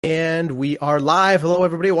And we are live. Hello,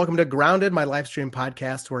 everybody. Welcome to Grounded, my live stream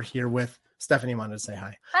podcast. We're here with Stephanie wanted to say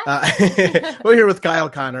hi. We're here with Kyle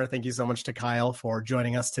Connor. Thank you so much to Kyle for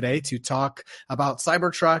joining us today to talk about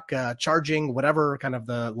Cybertruck, charging, whatever kind of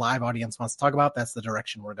the live audience wants to talk about. That's the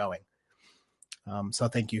direction we're going. So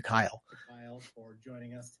thank you, Kyle, for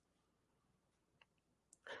joining us.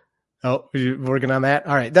 Oh, you're working on that?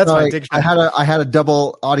 All right, that's fine. I had a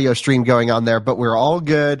double audio stream going on there, but we're all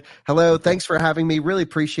good. Hello, thanks for having me. Really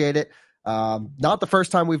appreciate it. Not the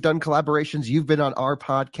first time we've done collaborations. You've been on our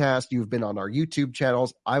podcast. You've been on our YouTube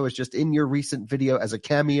channels. I was just in your recent video as a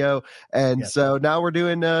cameo. And So now we're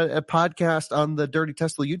doing a podcast on the Dirty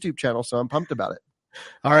Tesla YouTube channel. So I'm pumped about it.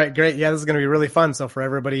 All right, great. Yeah, this is going to be really fun. So for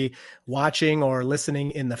everybody watching or listening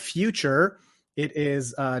in the future, it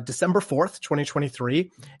is December 4th, 2023.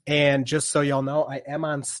 And just so y'all know, I am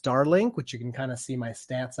on Starlink, which you can kind of see my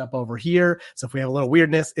stats up over here. So if we have a little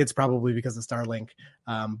weirdness, it's probably because of Starlink.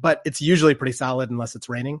 But it's usually pretty solid unless it's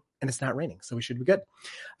raining, and it's not raining. So we should be good.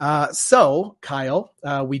 So Kyle,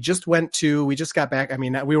 we just got back. I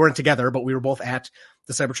mean, we weren't together, but we were both at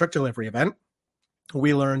the Cybertruck delivery event.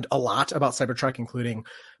 We learned a lot about Cybertruck, including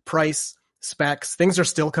price, specs. Things are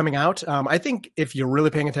still coming out. I think if you're really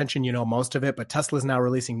paying attention, you know most of it, but Tesla's now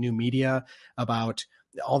releasing new media about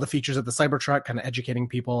all the features of the Cybertruck, kind of educating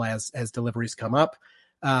people as deliveries come up.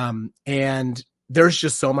 And there's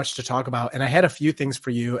just so much to talk about. And I had a few things for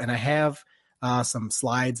you, and I have some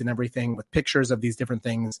slides and everything with pictures of these different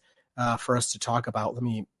things for us to talk about. Let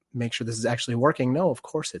me make sure this is actually working. No, of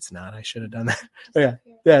course it's not. I should have done that.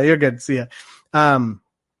 Yeah, you're good. See ya.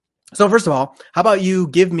 So first of all, how about you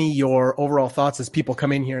give me your overall thoughts as people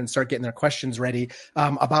come in here and start getting their questions ready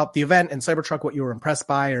about the event and Cybertruck, what you were impressed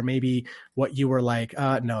by, or maybe what you were like,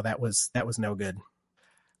 no, that was no good.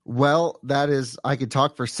 Well, I could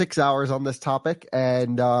talk for 6 hours on this topic,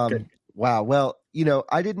 and wow. Well,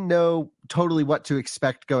 I didn't know totally what to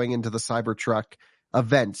expect going into the Cybertruck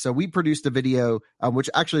event. So we produced a video, which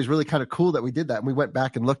actually is really kind of cool that we did that. And we went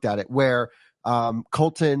back and looked at it, where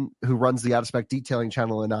Colton, who runs the Out of Spec detailing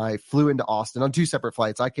channel, and I flew into Austin on 2 separate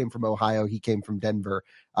flights. I came from Ohio. He came from Denver.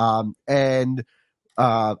 And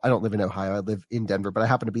I don't live in Ohio. I live in Denver, but I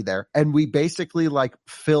happen to be there. And we basically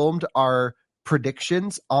filmed our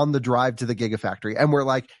predictions on the drive to the Gigafactory. And we're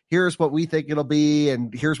like, here's what we think it'll be,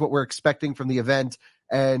 and here's what we're expecting from the event.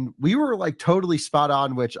 And we were totally spot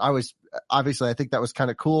on, which I think that was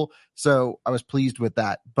kind of cool. So I was pleased with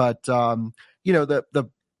that. But,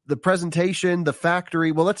 the presentation, the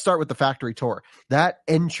factory. Well, let's start with the factory tour. That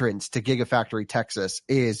entrance to Gigafactory Texas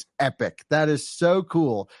is epic. That is so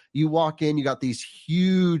cool. You walk in, you got these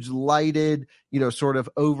huge lighted, sort of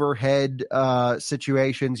overhead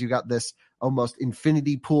situations. You got this almost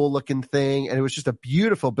infinity pool looking thing. And it was just a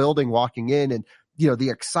beautiful building walking in, and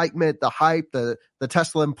the excitement, the hype, the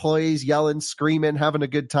Tesla employees yelling, screaming, having a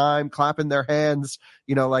good time, clapping their hands.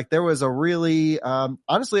 There was a really,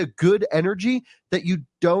 honestly, a good energy that you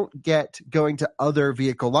don't get going to other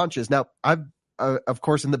vehicle launches. Now, I'm, of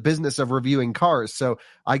course, in the business of reviewing cars. So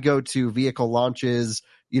I go to vehicle launches,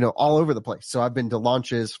 all over the place. So I've been to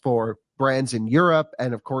launches for brands in Europe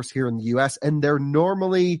and, of course, here in the US, and they're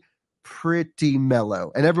normally pretty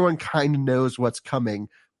mellow, and everyone kind of knows what's coming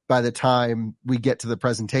by the time we get to the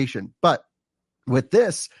presentation. But with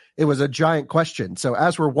this, it was a giant question. So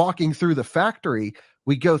as we're walking through the factory,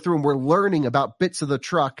 we go through and we're learning about bits of the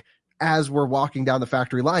truck as we're walking down the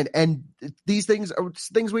factory line. And these things are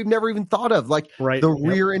things we've never even thought of,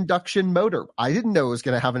 rear induction motor. I didn't know it was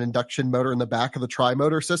going to have an induction motor in the back of the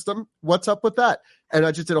tri-motor system. What's up with that? And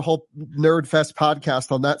I just did a whole Nerd Fest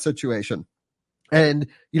podcast on that situation. And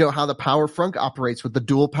how the power frunk operates with the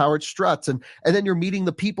dual powered struts. And then you're meeting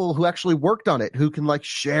the people who actually worked on it, who can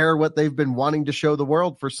share what they've been wanting to show the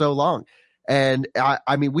world for so long. And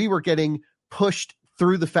I mean, we were getting pushed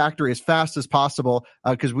through the factory as fast as possible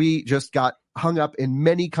because we just got hung up in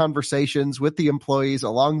many conversations with the employees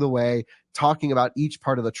along the way, talking about each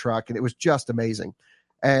part of the truck. And it was just amazing.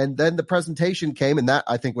 And then the presentation came, and that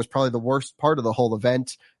I think was probably the worst part of the whole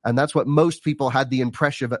event. And that's what most people had the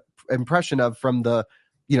impression of from the,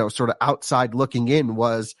 sort of outside looking in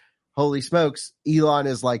was, holy smokes, Elon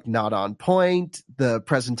is not on point. The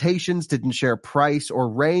presentations didn't share price or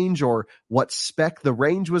range or what spec the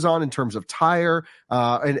range was on in terms of tire,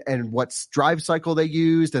 and what drive cycle they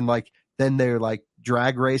used. And then they're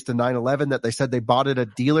drag raced a 911 that they said they bought at a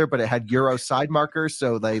dealer, but it had Euro side markers.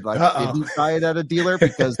 So they didn't buy it at a dealer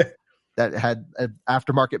because that had an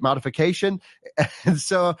aftermarket modification. And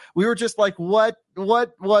so we were just what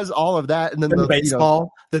was all of that? And then the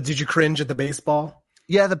baseball, did you cringe at the baseball?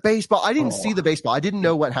 Yeah, the baseball. I didn't see the baseball. I didn't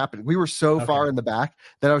know what happened. We were so far in the back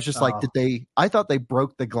that I was just like, I thought they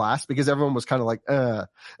broke the glass because everyone was kind of like,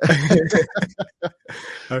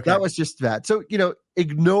 That was just that. So,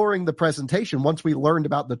 ignoring the presentation, once we learned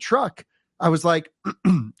about the truck, I was like,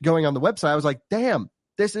 going on the website, I was like, damn,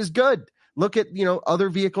 this is good. Look at, other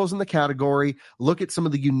vehicles in the category. Look at some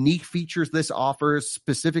of the unique features this offers,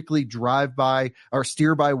 specifically drive-by or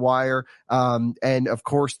steer-by-wire. And of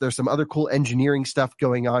course, there's some other cool engineering stuff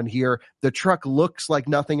going on here. The truck looks like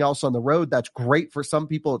nothing else on the road. That's great for some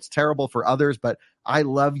people. It's terrible for others, but I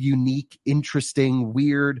love unique, interesting,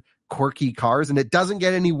 weird, quirky cars. And it doesn't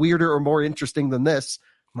get any weirder or more interesting than this.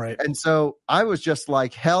 Right. And so I was just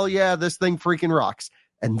like, hell yeah, this thing freaking rocks.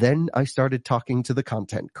 And then I started talking to the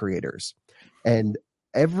content creators, and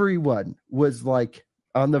everyone was like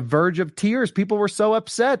on the verge of tears. People were so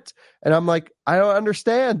upset. And I'm like, I don't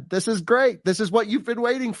understand. This is great. This is what you've been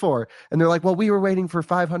waiting for. And they're like, well, we were waiting for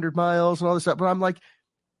 500 miles and all this stuff. But I'm like,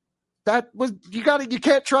 you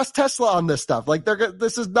can't trust Tesla on this stuff. Like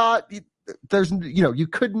this is not, you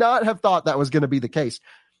could not have thought that was going to be the case.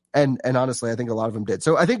 And honestly, I think a lot of them did.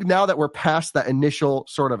 So I think now that we're past that initial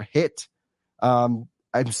sort of hit,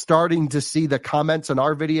 I'm starting to see the comments on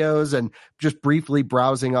our videos, and just briefly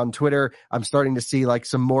browsing on Twitter, I'm starting to see like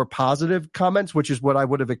some more positive comments, which is what I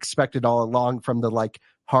would have expected all along from the like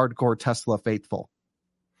hardcore Tesla faithful.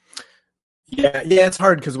 Yeah, it's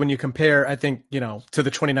hard because when you compare, I think, to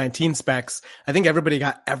the 2019 specs, I think everybody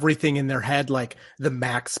got everything in their head, like the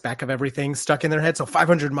max spec of everything stuck in their head. So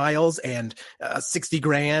 500 miles and 60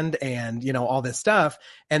 grand and, all this stuff.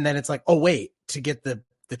 And then it's like, oh, wait, to get the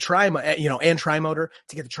and tri-motor,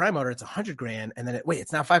 to get the tri-motor, it's 100 grand. And then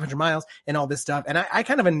it's now 500 miles and all this stuff. And I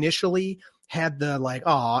kind of initially had the like,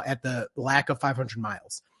 at the lack of 500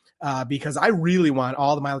 miles, because I really want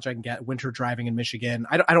all the mileage I can get winter driving in Michigan.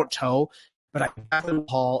 I don't tow, but I definitely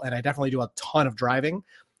haul, and I definitely do a ton of driving.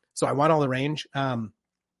 So I want all the range.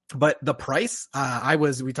 But the price,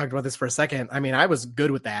 we talked about this for a second. I mean, I was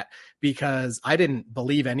good with that because I didn't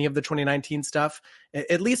believe any of the 2019 stuff,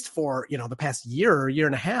 at least for, the past year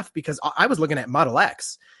and a half, because I was looking at Model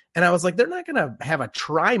X and I was like, they're not going to have a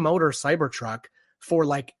tri-motor Cybertruck for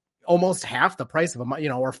like almost half the price of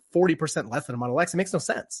or 40% less than a Model X. It makes no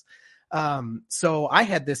sense. So I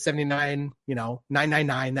had this 79,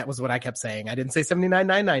 999. That was what I kept saying. I didn't say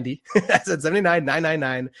 79,990. I said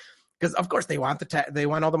 79,999. Because of course they want they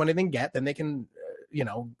want all the money they can get, then they can,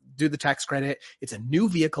 do the tax credit. It's a new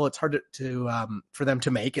vehicle. It's hard to for them to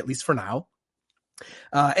make, at least for now.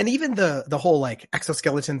 And even the whole like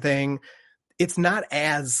exoskeleton thing, it's not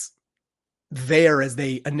as there as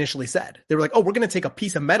they initially said. They were like, oh, we're going to take a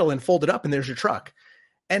piece of metal and fold it up and there's your truck.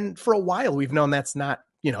 And for a while we've known that's not,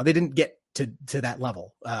 they didn't get to that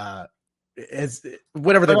level, as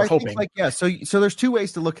whatever they were hoping. So there's two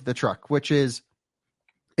ways to look at the truck, which is,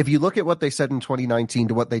 if you look at what they said in 2019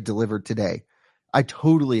 to what they delivered today, I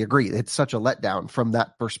totally agree. It's such a letdown from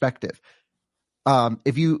that perspective.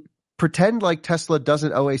 If you pretend like Tesla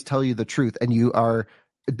doesn't always tell you the truth and you are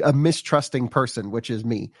a mistrusting person, which is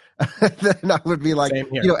me, then I would be like,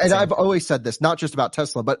 and I've always said this, not just about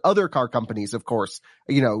Tesla, but other car companies, of course,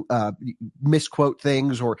 misquote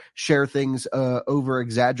things or share things over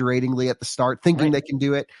exaggeratingly at the start, thinking they can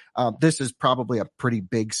do it. This is probably a pretty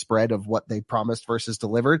big spread of what they promised versus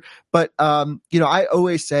delivered. But, I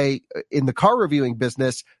always say in the car reviewing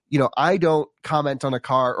business, I don't comment on a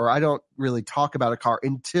car, or I don't really talk about a car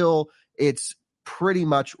until it's pretty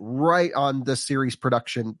much right on the series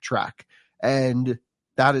production track. And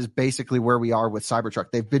that is basically where we are with Cybertruck.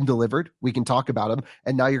 They've been delivered. We can talk about them.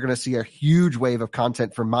 And now you're going to see a huge wave of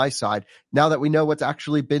content from my side now that we know what's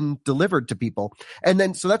actually been delivered to people. And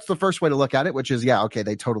then, so that's the first way to look at it, which is,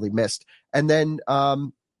 they totally missed. And then,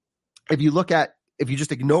 if you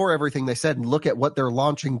just ignore everything they said and look at what they're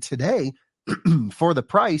launching today for the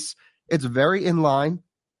price, it's very in line.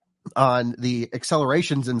 On the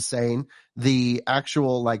acceleration's insane. The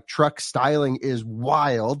actual like truck styling is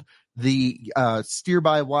wild. The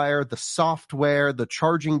steer-by-wire, the software, the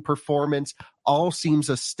charging performance all seems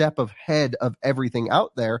a step ahead of everything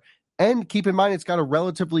out there. And keep in mind, it's got a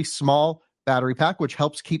relatively small battery pack, which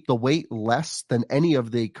helps keep the weight less than any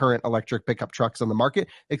of the current electric pickup trucks on the market,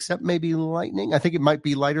 except maybe Lightning. I think it might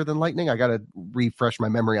be lighter than Lightning. I got to refresh my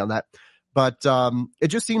memory on that. But it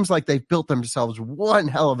just seems like they've built themselves one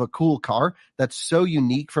hell of a cool car that's so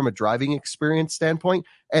unique from a driving experience standpoint.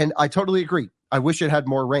 And I totally agree. I wish it had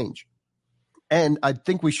more range. And I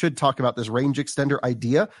think we should talk about this range extender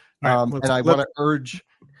idea. And I want to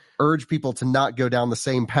urge people to not go down the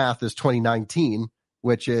same path as 2019,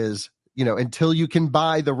 which is, until you can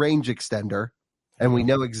buy the range extender and we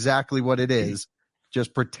know exactly what it is,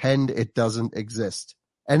 just pretend it doesn't exist.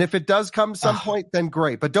 And if it does come some point, then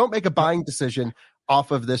great. But don't make a buying decision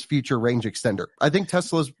off of this future range extender. I think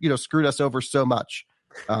Tesla's, screwed us over so much.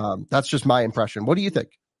 That's just my impression. What do you think?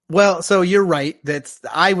 Well, so you're right.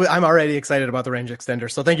 I'm already excited about the range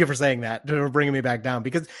extender. So thank you for saying that, for bringing me back down,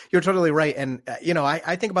 because you're totally right. And,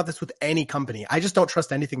 I think about this with any company. I just don't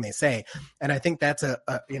trust anything they say. And I think that's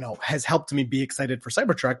has helped me be excited for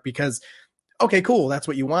Cybertruck because, okay, cool. That's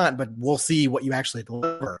what you want, but we'll see what you actually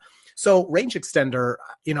deliver. So range extender,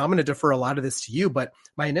 I'm going to defer a lot of this to you, but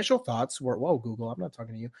my initial thoughts were, whoa, Google, I'm not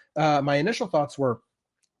talking to you. My initial thoughts were,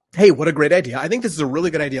 hey, what a great idea. I think this is a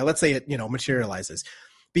really good idea. Let's say it, materializes.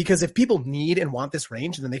 Because if people need and want this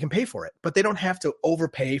range, then they can pay for it. But they don't have to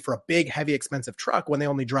overpay for a big, heavy, expensive truck when they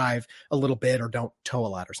only drive a little bit or don't tow a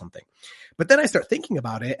lot or something. But then I start thinking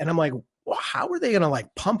about it and I'm like, well, how are they going to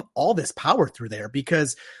pump all this power through there?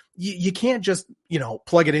 Because you can't just,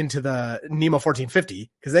 plug it into the NEMO 1450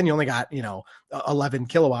 because then you only got, 11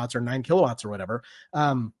 kilowatts or 9 kilowatts or whatever.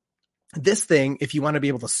 This thing, if you want to be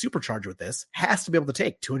able to supercharge with this, has to be able to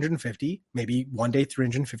take 250, maybe one day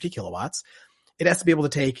 350 kilowatts. It has to be able to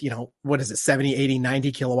take, 70, 80,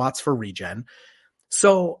 90 kilowatts for regen.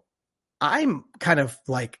 So I'm kind of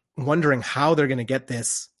wondering how they're going to get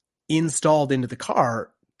this installed into the car,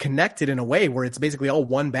 connected in a way where it's basically all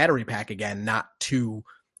one battery pack again, not two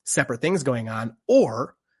separate things going on.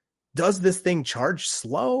 Or does this thing charge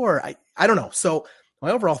slow? Or I don't know. So my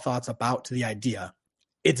overall thoughts about the idea,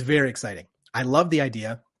 it's very exciting. I love the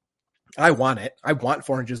idea. I want it. I want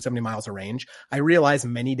 470 miles of range. I realize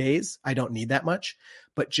many days I don't need that much,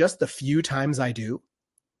 but just the few times I do,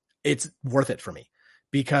 it's worth it for me.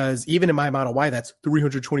 Because even in my Model Y, that's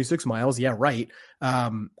 326 miles. Yeah, right.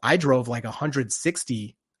 I drove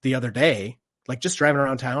 160 the other day, just driving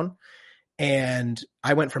around town. And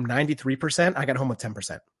I went from 93%. I got home with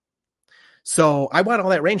 10%. So I want all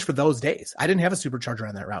that range for those days. I didn't have a supercharger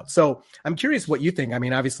on that route. So I'm curious what you think. I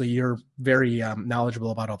mean, obviously you're very knowledgeable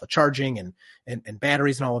about all the charging and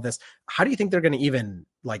batteries and all of this. How do you think they're going to even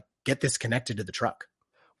get this connected to the truck?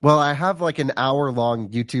 Well, I have an hour-long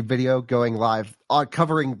YouTube video going live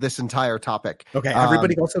covering this entire topic. Okay,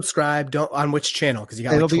 everybody go subscribe. On which channel? Because you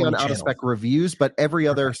got it'll be on Out of Spec Reviews, but every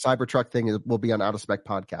other Cybertruck thing will be on Out of Spec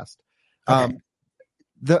Podcast. Okay.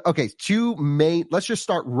 Let's just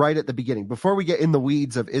start right at the beginning before we get in the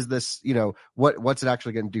weeds of is this, what's it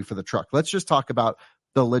actually going to do for the truck? Let's just talk about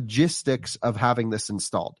the logistics of having this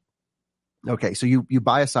installed. Okay. So you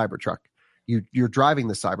buy a Cybertruck, you're driving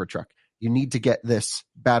the Cybertruck. You need to get this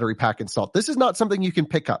battery pack installed. This is not something you can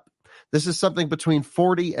pick up. This is something between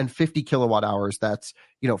 40 and 50 kilowatt hours. That's,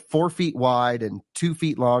 4 feet wide and 2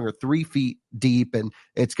 feet long or 3 feet deep. And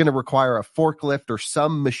it's going to require a forklift or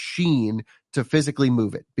some machine to physically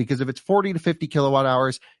move it. Because if it's 40 to 50 kilowatt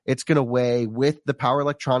hours, it's going to weigh with the power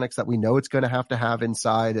electronics that we know it's going to have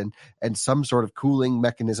inside and some sort of cooling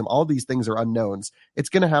mechanism. All these things are unknowns. It's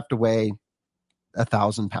going to have to weigh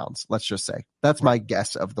 1,000 pounds. Let's just say that's my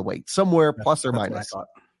guess of the weight, somewhere plus or minus.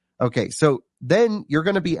 Okay. So then you're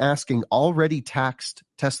going to be asking already taxed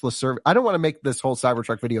Tesla service. I don't want to make this whole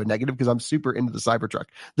Cybertruck video negative because I'm super into the Cybertruck.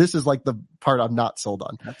 This is the part I'm not sold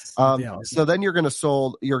on. So then you're going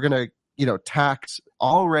to tax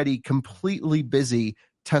already completely busy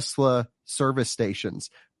Tesla service stations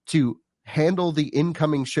to handle the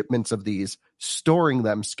incoming shipments of these, storing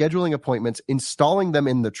them, scheduling appointments, installing them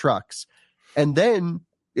in the trucks. And then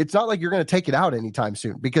it's not like you're going to take it out anytime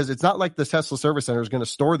soon because it's not like the Tesla service center is going to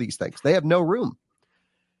store these things. They have no room.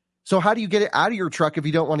 So how do you get it out of your truck if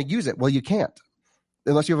you don't want to use it? Well, you can't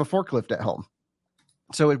unless you have a forklift at home.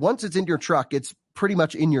 So once it's in your truck, it's pretty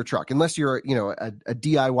much in your truck, unless you're, a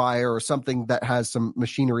DIY or something that has some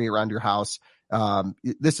machinery around your house.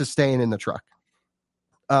 This is staying in the truck.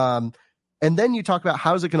 And then you talk about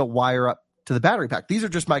how's it going to wire up to the battery pack. These are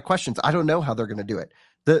just my questions. I don't know how they're going to do it.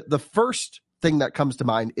 The first thing that comes to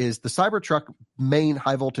mind is the Cybertruck main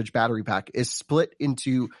high voltage battery pack is split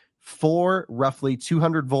into 4 roughly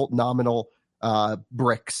 200 volt nominal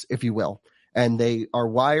bricks, if you will. And they are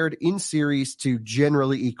wired in series to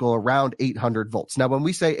generally equal around 800 volts. Now, when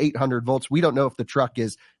we say 800 volts, we don't know if the truck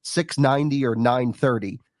is 690 or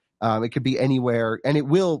 930. It could be anywhere, and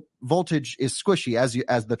voltage is squishy.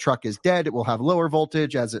 As the truck is dead, it will have lower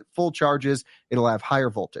voltage. As it full charges, it'll have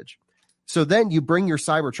higher voltage. So then you bring your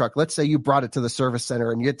Cybertruck. Let's say you brought it to the service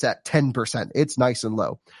center and it's at 10%. It's nice and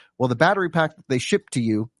low. Well, the battery pack that they ship to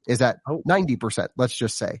you is at 90%, let's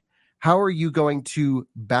just say. How are you going to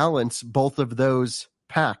balance both of those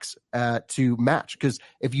packs to match. Because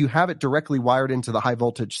if you have it directly wired into the high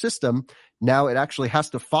voltage system, now it actually has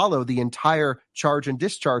to follow the entire charge and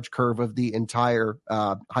discharge curve of the entire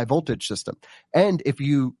high voltage system. And if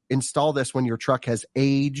you install this when your truck has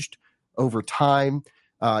aged over time,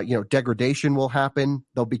 degradation will happen.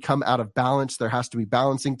 They'll become out of balance. There has to be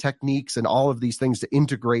balancing techniques and all of these things to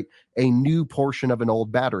integrate a new portion of an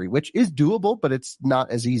old battery, which is doable, but it's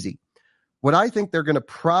not as easy. What I think they're going to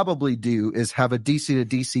probably do is have a DC to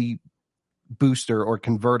DC booster or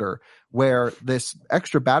converter where this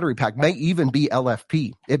extra battery pack may even be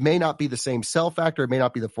LFP. It may not be the same cell factor. It may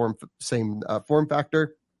not be the same form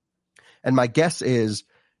factor. And my guess is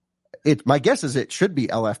it should be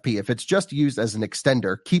LFP. If it's just used as an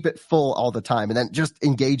extender, keep it full all the time and then just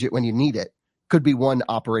engage it when you need it. Could be one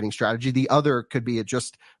operating strategy. The other could be it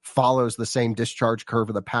just follows the same discharge curve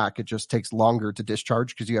of the pack. It just takes longer to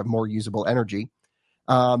discharge because you have more usable energy.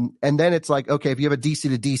 And then it's like, okay, if you have a DC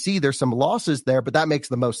to DC, there's some losses there, but that makes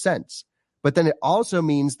the most sense. But then it also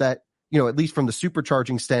means that, at least from the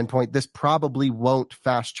supercharging standpoint, this probably won't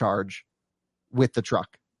fast charge with the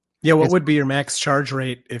truck. Yeah, what would be your max charge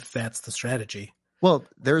rate if that's the strategy? Well,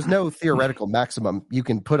 there's no theoretical maximum. You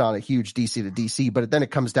can put on a huge DC to DC, but then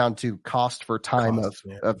it comes down to cost for time of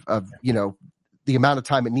the amount of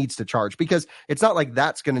time it needs to charge, because it's not like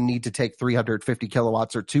that's going to need to take 350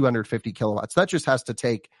 kilowatts or 250 kilowatts. That just has to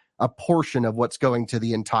take a portion of what's going to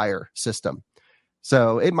the entire system.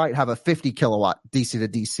 So it might have a 50 kilowatt DC to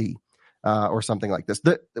DC or something like this.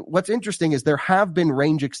 What's interesting is there have been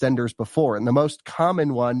range extenders before, and the most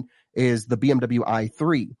common one is the BMW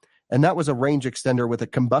i3. And that was a range extender with a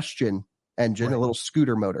combustion engine, right, a little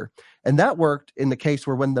scooter motor. And that worked in the case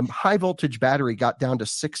where when the high voltage battery got down to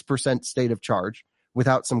 6% state of charge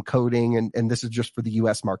without some coding, and this is just for the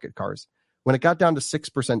US market cars. When it got down to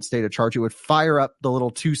 6% state of charge, it would fire up the little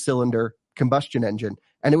 2-cylinder combustion engine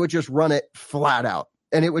and it would just run it flat out.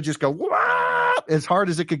 And it would just go wah, as hard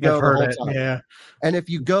as it could go the whole time. Yeah. And if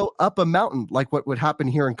you go up a mountain, like what would happen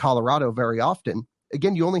here in Colorado very often,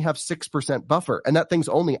 again, you only have 6% buffer, and that thing's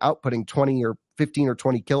only outputting 20 or 15 or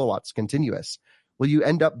 20 kilowatts continuous. Well, you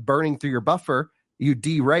end up burning through your buffer, you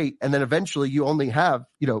derate, and then eventually you only have,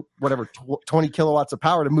 20 kilowatts of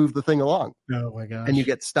power to move the thing along. Oh my gosh. And you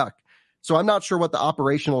get stuck. So I'm not sure what the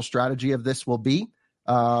operational strategy of this will be,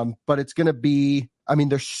 but it's going to be,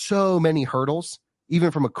 there's so many hurdles.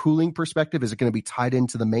 Even from a cooling perspective, is it going to be tied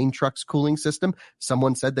into the main truck's cooling system?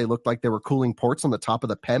 Someone said they looked like they were cooling ports on the top of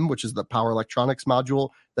the PEM, which is the power electronics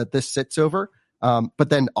module that this sits over. But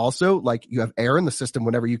then also, like, you have air in the system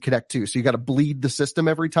whenever you connect to. So you got to bleed the system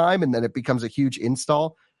every time, and then it becomes a huge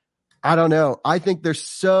install. I don't know. I think there's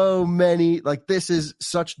so many, like, this is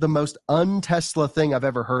such the most un-Tesla thing I've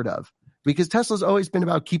ever heard of, because Tesla's always been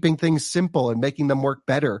about keeping things simple and making them work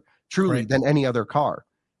better, truly, right, than any other car.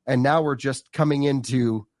 And now we're just coming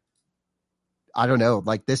into, I don't know,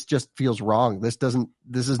 like, this just feels wrong. This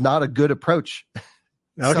is not a good approach.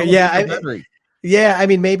 Okay. Yeah.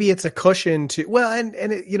 Maybe it's a cushion to, well, and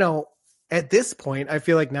it, at this point, I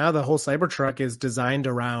feel like now the whole Cybertruck is designed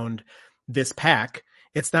around this pack.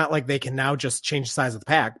 It's not like they can now just change the size of the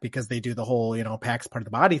pack because they do the whole, pack's part of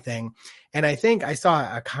the body thing. And I think I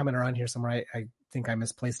saw a comment around here somewhere. I think I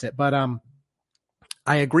misplaced it, but,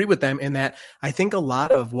 I agree with them in that I think a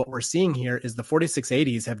lot of what we're seeing here is the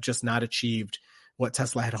 4680s have just not achieved what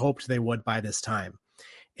Tesla had hoped they would by this time.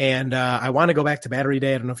 And I want to go back to Battery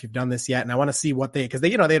Day. I don't know if you've done this yet. And I want to see what because they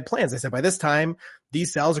had plans. They said by this time,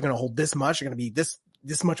 these cells are going to hold this much, they're going to be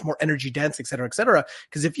this much more energy dense, et cetera, et cetera.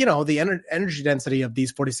 Because if, the energy density of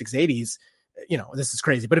these 4680s, this is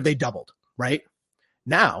crazy. But if they doubled, right?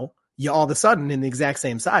 Now, you all of a sudden, in the exact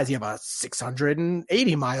same size, you have a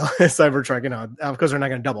 680-mile Cybertruck. Of course, they're not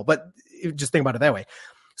going to double, but just think about it that way.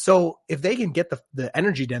 So if they can get the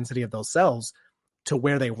energy density of those cells to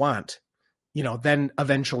where they want, then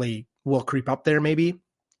eventually we'll creep up there maybe.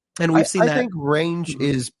 And we've seen that. I think range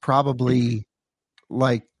is probably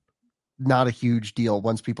like not a huge deal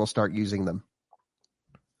once people start using them.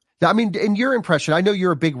 In your impression, I know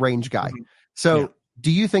you're a big range guy. So yeah. Do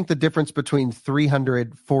you think the difference between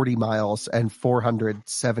 340 miles and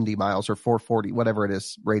 470 miles or 440, whatever it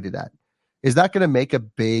is rated at, is that going to make a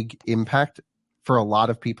big impact for a lot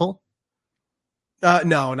of people?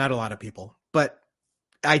 No, not a lot of people, but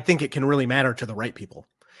I think it can really matter to the right people.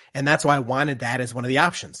 And that's why I wanted that as one of the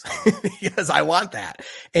options because I want that.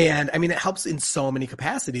 And it helps in so many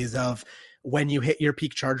capacities of when you hit your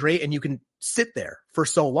peak charge rate and you can sit there for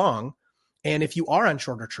so long. And if you are on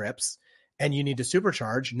shorter trips and you need to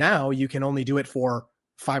supercharge, now you can only do it for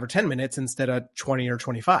 5 or 10 minutes instead of 20 or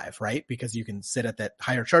 25, right? Because you can sit at that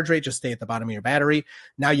higher charge rate, just stay at the bottom of your battery.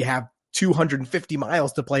 Now you have 250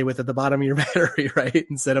 miles to play with at the bottom of your battery, right?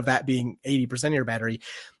 Instead of that being 80% of your battery.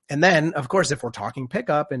 And then, of course, if we're talking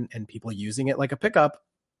pickup and people using it like a pickup,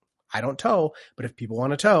 I don't tow, but if people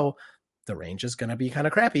want to tow, the range is going to be kind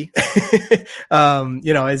of crappy.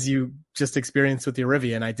 As you just experienced with the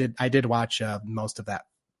Rivian, I did watch most of that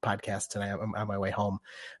podcast tonight on my way home.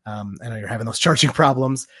 I know you're having those charging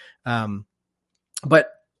problems.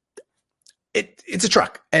 But it's a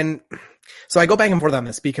truck. And so I go back and forth on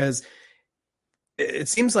this because it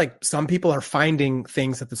seems like some people are finding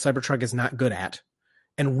things that the Cybertruck is not good at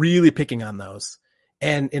and really picking on those.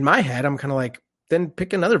 And in my head, I'm kind of like, then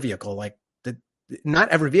pick another vehicle. Like not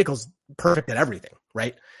every vehicle's perfect at everything,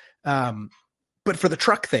 right? But for the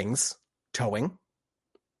truck things, towing,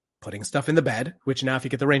 putting stuff in the bed, which now if you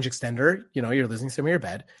get the range extender, you're losing some of your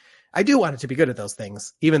bed. I do want it to be good at those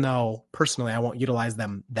things, even though personally I won't utilize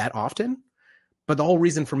them that often. But the whole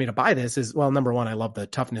reason for me to buy this is, well, number one, I love the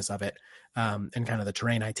toughness of it and kind of the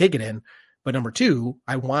terrain I take it in. But number two,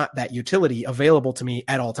 I want that utility available to me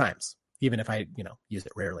at all times, even if I, use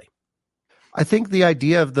it rarely. I think the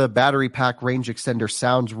idea of the battery pack range extender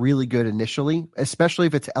sounds really good initially, especially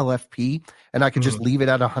if it's LFP and I could just leave it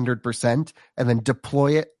at 100% and then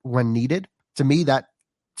deploy it when needed. To me, that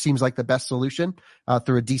seems like the best solution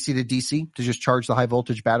through a DC to DC to just charge the high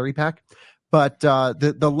voltage battery pack. But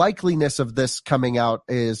the likeliness of this coming out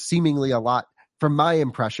is seemingly a lot, from my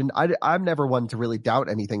impression. I'm never one to really doubt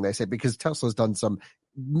anything they say because Tesla's done some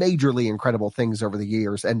majorly incredible things over the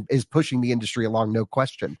years and is pushing the industry along, no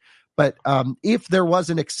question. But if there was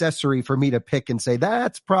an accessory for me to pick and say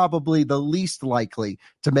that's probably the least likely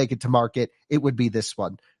to make it to market, it would be this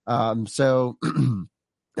one. So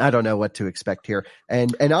I don't know what to expect here.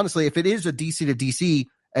 And honestly, if it is a DC to DC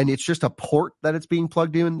and it's just a port that it's being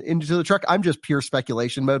plugged into the truck, I'm just pure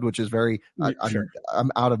speculation mode, which is very, Sure. I'm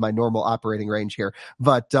out of my normal operating range here.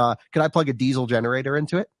 But can I plug a diesel generator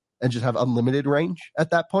into it and just have unlimited range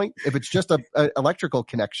at that point? If it's just a electrical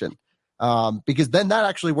connection. Because then that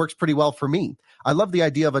actually works pretty well for me. I love the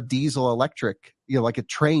idea of a diesel electric, like a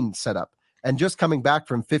train setup. And just coming back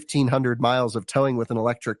from 1,500 miles of towing with an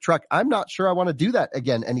electric truck, I'm not sure I want to do that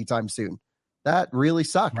again anytime soon. That really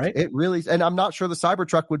sucked. Right. It really, and I'm not sure the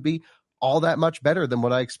Cybertruck would be all that much better than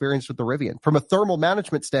what I experienced with the Rivian. From a thermal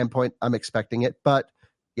management standpoint, I'm expecting it, but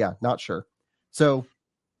yeah, not sure. So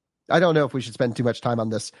I don't know if we should spend too much time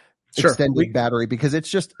on this extended battery because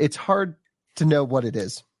it's hard to know what it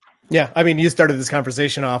is. Yeah, I mean, you started this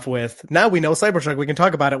conversation off with, now we know Cybertruck, we can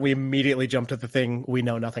talk about it. We immediately jumped to the thing we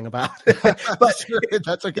know nothing about. But sure,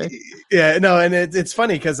 that's okay. Yeah, no, and it's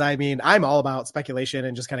funny because, I mean, I'm all about speculation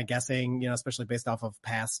and just kind of guessing, especially based off of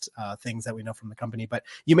past things that we know from the company. But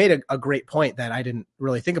you made a great point that I didn't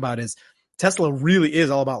really think about is Tesla really is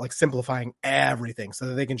all about like simplifying everything so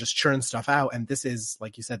that they can just churn stuff out. And this is,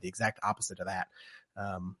 like you said, the exact opposite of that.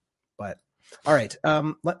 But all right,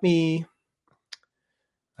 let me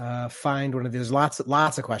find one of these. Lots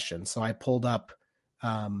of questions. So I pulled up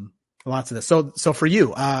lots of this. So for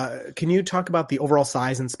you, can you talk about the overall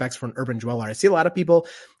size and specs for an urban dweller? I see a lot of people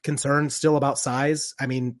concerned still about size. I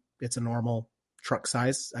mean, it's a normal truck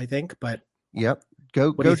size, I think, but yep.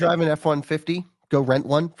 Go drive an F-150, go rent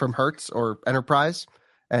one from Hertz or Enterprise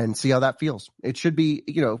and see how that feels. It should be,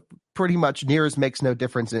 pretty much near as makes no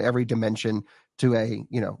difference in every dimension to a,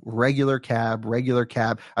 regular cab.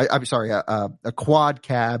 I'm sorry, a quad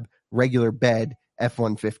cab, regular bed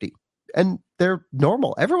F-150. And they're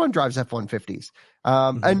normal. Everyone drives F-150s.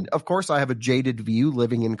 And of course I have a jaded view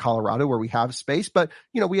living in Colorado where we have space, but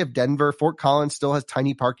we have Denver. Fort Collins still has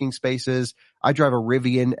tiny parking spaces. I drive a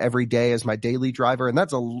Rivian every day as my daily driver, and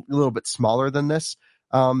that's a little bit smaller than this.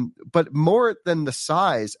 But more than the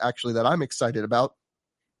size actually that I'm excited about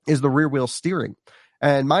is the rear wheel steering.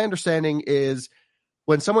 And my understanding is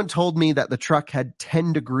when someone told me that the truck had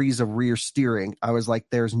 10 degrees of rear steering, I was like,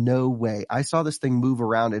 there's no way. I saw this thing move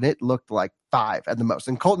around and it looked like 5 at the most.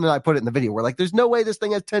 And Colton and I put it in the video. We're like, there's no way this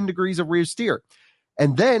thing has 10 degrees of rear steer.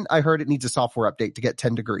 And then I heard it needs a software update to get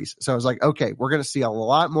 10 degrees. So I was like, okay, we're going to see a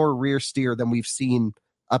lot more rear steer than we've seen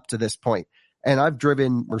up to this point. And I've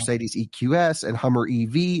driven Mercedes EQS and Hummer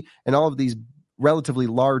EV and all of these relatively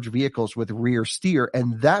large vehicles with rear steer,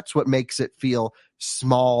 and that's what makes it feel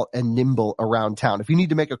small and nimble around town. If you need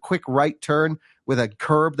to make a quick right turn with a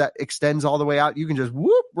curb that extends all the way out, you can just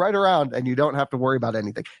whoop right around and you don't have to worry about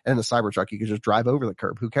anything. And in the Cybertruck, you can just drive over the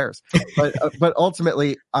curb. Who cares? But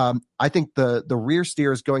ultimately, I think the rear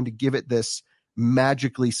steer is going to give it this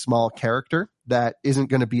magically small character that isn't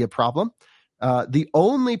going to be a problem. The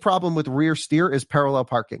only problem with rear steer is parallel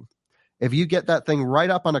parking. If you get that thing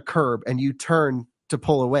right up on a curb and you turn to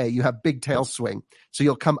pull away, you have big tail swing. So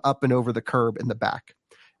you'll come up and over the curb in the back.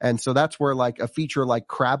 And so that's where like a feature like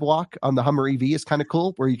Crab Walk on the Hummer EV is kind of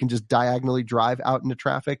cool, where you can just diagonally drive out into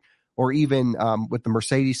traffic. Or even with the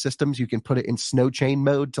Mercedes systems, you can put it in snow chain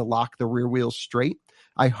mode to lock the rear wheels straight.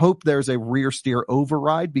 I hope there's a rear steer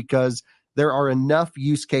override, because there are enough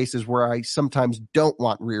use cases where I sometimes don't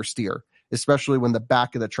want rear steer, especially when the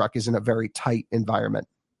back of the truck is in a very tight environment.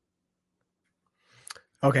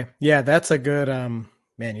 Okay. Yeah, that's a good,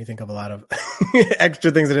 man, you think of a lot of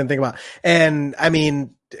extra things I didn't think about. And I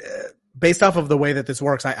mean, based off of the way that this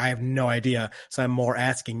works, I have no idea. So I'm more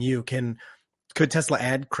asking you, could Tesla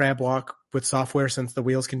add Crab Walk with software since the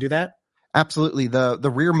wheels can do that? Absolutely. The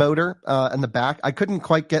rear motor and the back, I couldn't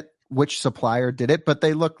quite get which supplier did it, but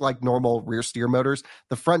they look like normal rear steer motors.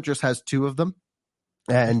 The front just has two of them.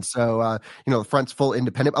 And so, the front's full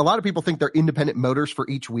independent. A lot of people think they're independent motors for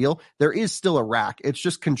each wheel. There is still a rack. It's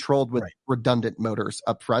just controlled with redundant motors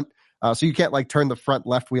up front. So you can't like turn the front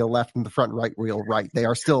left wheel left and the front right wheel right. They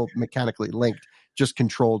are still mechanically linked, just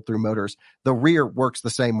controlled through motors. The rear works the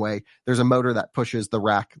same way. There's a motor that pushes the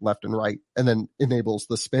rack left and right and then enables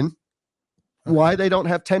the spin. Okay. Why they don't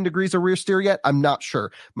have 10 degrees of rear steer yet, I'm not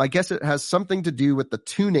sure. My guess it has something to do with the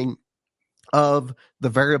tuning of the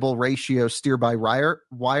variable ratio steer by wire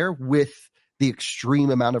with the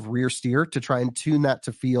extreme amount of rear steer to try and tune that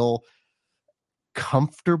to feel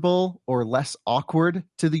comfortable or less awkward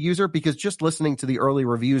to the user. Because just listening to the early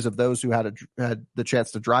reviews of those who had the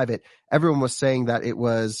chance to drive it, everyone was saying that it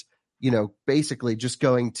was, basically just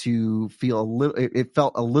going to feel a little, it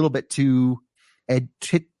felt a little bit too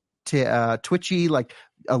twitchy, like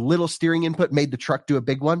a little steering input made the truck do a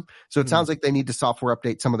big one. So it sounds like they need to software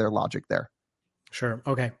update some of their logic there. Sure.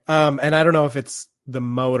 Okay. And I don't know if it's the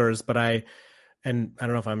motors, but I don't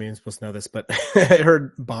know if I'm even supposed to know this, but I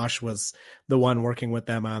heard Bosch was the one working with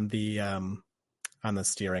them on the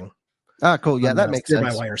steering. Ah, cool. Yeah, that makes sense.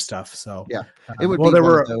 By wire stuff. So yeah, it would be one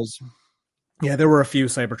of those. Yeah, there were a few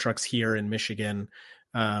Cybertrucks here in Michigan,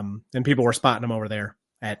 and people were spotting them over there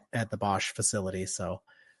at the Bosch facility. So,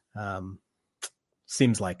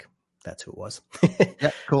 seems like that's who it was.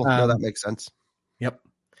 Yeah, cool. No, that makes sense. Yep.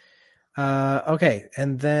 Okay,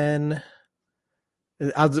 and then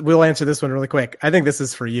we'll answer this one really quick. I think this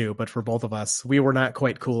is for you, but for both of us, we were not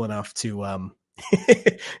quite cool enough to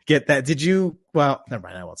get that. Did you? Well, never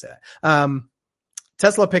mind. I won't say that.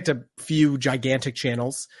 Tesla picked a few gigantic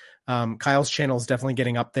channels. Kyle's channel is definitely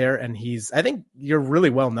getting up there, and I think you're really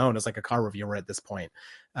well known as like a car reviewer at this point.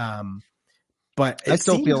 But I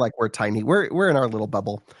still feel like we're tiny. We're in our little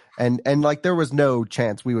bubble. And like there was no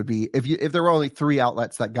chance we would be, if there were only 3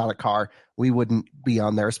 outlets that got a car, we wouldn't be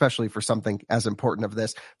on there, especially for something as important of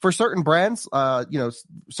this. For certain brands,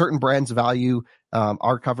 certain brands value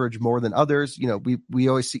our coverage more than others. You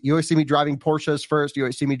always see me driving Porsches first. You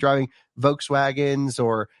always see me driving Volkswagens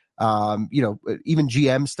or even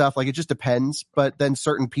GM stuff. Like it just depends. But then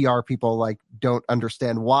certain PR people like don't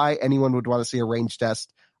understand why anyone would want to see a range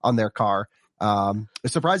test on their car.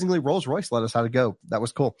 Surprisingly, Rolls-Royce let us how to go. That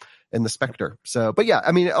was cool in the Spectre. So, but yeah,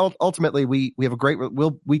 I mean, ultimately we have a great,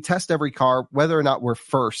 we test every car, whether or not we're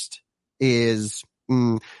first is,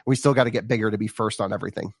 we still got to get bigger to be first on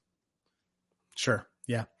everything. Sure.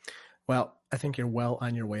 Yeah. Well, I think you're well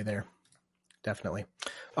on your way there. Definitely.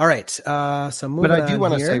 All right. So moving But I do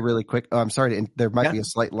want to here. say really quick, I'm sorry, there might be a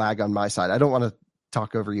slight lag on my side. I don't want to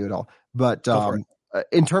talk over you at all, but,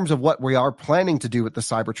 in terms of what we are planning to do with the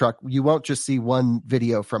Cybertruck, you won't just see one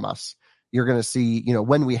video from us. You're going to see,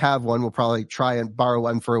 when we have one, we'll probably try and borrow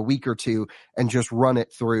one for a week or two and just run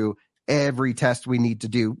it through every test we need to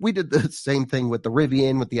do. We did the same thing with the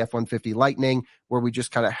Rivian, with the F-150 Lightning, where we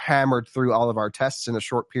just kind of hammered through all of our tests in a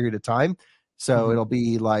short period of time. So it'll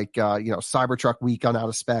be like, Cybertruck week on Out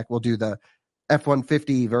of Spec. We'll do the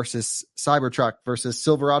F-150 versus Cybertruck versus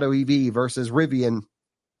Silverado EV versus Rivian.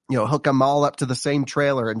 Hook them all up to the same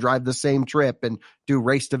trailer and drive the same trip and do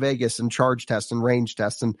race to Vegas and charge tests and range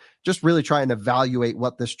tests and just really try and evaluate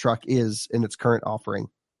what this truck is in its current offering.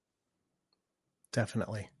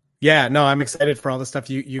 Definitely. Yeah, no, I'm excited for all the stuff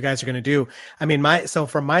you guys are going to do. I mean, so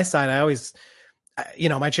from my side, I always,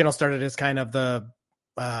 my channel started as kind of the,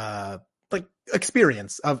 like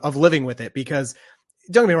experience of living with it, because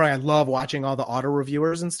don't get me wrong, I love watching all the auto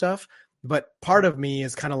reviewers and stuff, but part of me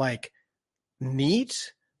is kind of like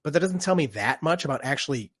neat, but that doesn't tell me that much about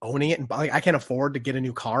actually owning it. And like, I can't afford to get a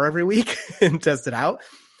new car every week and test it out.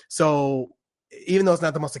 So even though it's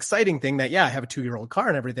not the most exciting thing that, I have a 2-year-old car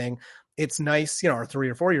and everything, it's nice, or a 3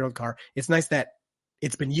 or 4-year-old car. It's nice that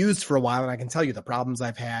it's been used for a while and I can tell you the problems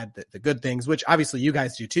I've had, the good things, which obviously you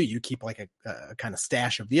guys do too. You keep like a kind of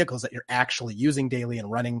stash of vehicles that you're actually using daily and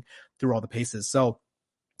running through all the paces. So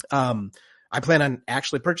I plan on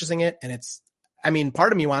actually purchasing it, and I mean,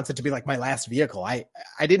 part of me wants it to be like my last vehicle. I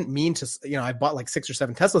didn't mean to, I bought like 6 or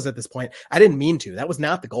 7 Teslas at this point. I didn't mean to. That was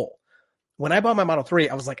not the goal. When I bought my Model 3,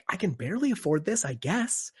 I was like, I can barely afford this, I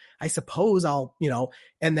guess. I suppose I'll,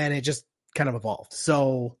 and then it just kind of evolved.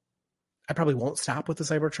 So I probably won't stop with the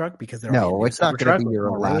Cybertruck because it's not going to be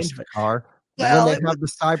your last car. Well, when they have the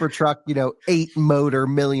Cybertruck, 8 motor,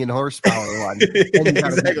 million horsepower one, then you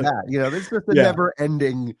got to do that. There's just a never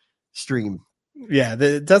ending stream. Yeah,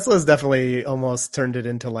 the Tesla's definitely almost turned it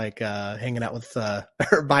into like hanging out with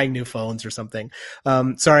or buying new phones or something.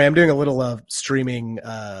 Sorry, I'm doing a little streaming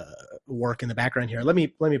work in the background here. Let me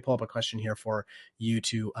pull up a question here for you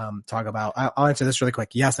to talk about. I'll answer this really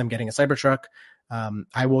quick. Yes, I'm getting a Cybertruck.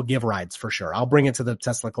 I will give rides for sure. I'll bring it to the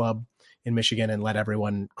Tesla Club in Michigan and let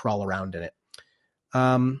everyone crawl around in it.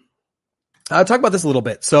 I'll talk about this a little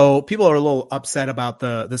bit. So people are a little upset about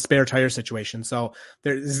the spare tire situation. So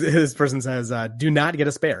this person says, do not get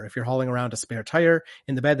a spare. If you're hauling around a spare tire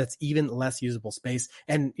in the bed, that's even less usable space.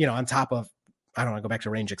 And, on top of, I don't want to go back to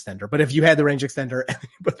range extender, but if you had the range extender and you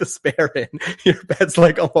put the spare in, your bed's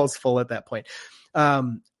like almost full at that point.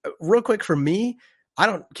 Real quick for me, I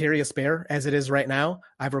don't carry a spare as it is right now.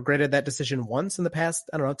 I've regretted that decision once in the past,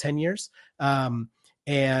 10 years.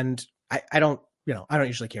 And I don't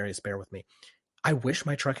usually carry a spare with me. I wish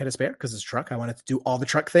my truck had a spare because it's a truck. I wanted to do all the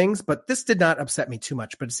truck things, but this did not upset me too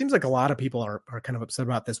much. But it seems like a lot of people are kind of upset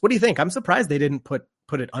about this. What do you think? I'm surprised they didn't put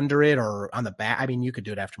it under it or on the back. I mean, you could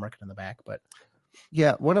do it aftermarket on the back, but.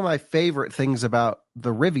 Yeah, one of my favorite things about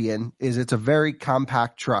the Rivian is it's a very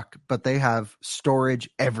compact truck, but they have storage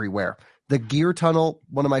everywhere. The gear tunnel,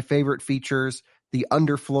 one of my favorite features, the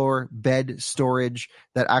underfloor bed storage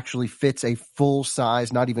that actually fits a full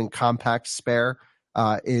size, not even compact spare,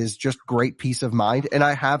 is just great peace of mind. And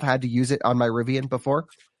I have had to use it on my Rivian before.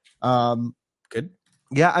 Good.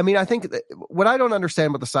 Yeah, I mean, I think what I don't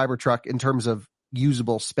understand with the Cybertruck in terms of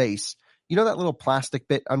usable space, that little plastic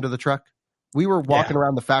bit under the truck? We were walking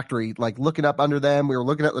around the factory, like looking up under them. We were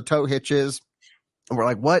looking at the tow hitches and we're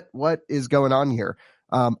like, what is going on here?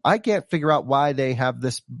 I can't figure out why they have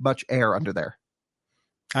this much air under there.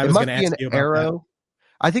 I was going to ask you about arrow.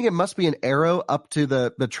 That. I think it must be an arrow up to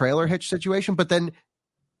the trailer hitch situation, but then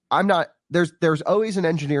there's always an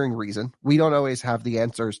engineering reason. We don't always have the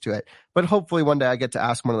answers to it, but hopefully one day I get to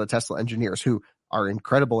ask one of the Tesla engineers who are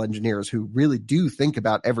incredible engineers who really do think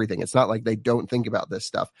about everything. It's not like they don't think about this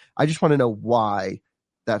stuff. I just want to know why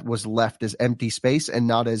that was left as empty space and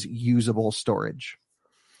not as usable storage.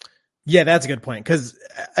 Yeah, that's a good point. Cause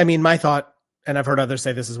I mean, my thought, and I've heard others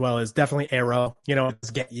say this as well, is definitely aero,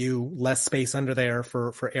 get you less space under there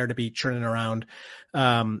for air to be churning around.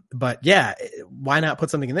 But yeah, why not put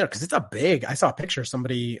something in there? Cause it's I saw a picture,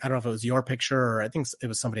 somebody, I don't know if it was your picture or I think it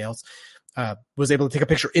was somebody else, was able to take a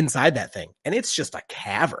picture inside that thing. And it's just a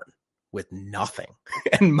cavern with nothing.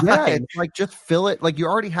 And it's like just fill it. Like you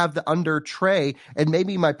already have the under tray and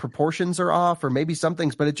maybe my proportions are off or maybe some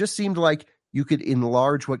things, but it just seemed like you could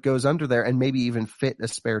enlarge what goes under there and maybe even fit a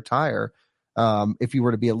spare tire. If you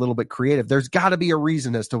were to be a little bit creative, there's got to be a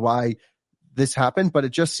reason as to why this happened, but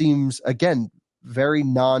it just seems, again, very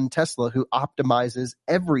non-Tesla who optimizes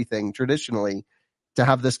everything traditionally to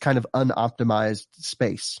have this kind of unoptimized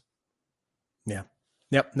space. Yeah.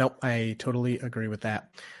 Yep. Nope. I totally agree with that.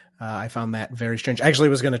 I found that very strange. I actually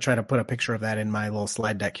was going to try to put a picture of that in my little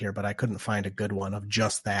slide deck here, but I couldn't find a good one of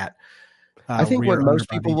just that. I think what most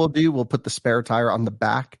people will put the spare tire on the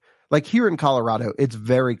back. Like here in Colorado, it's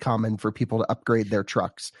very common for people to upgrade their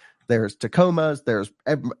trucks. There's Tacomas. There's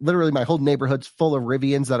literally my whole neighborhood's full of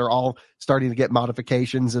Rivians that are all starting to get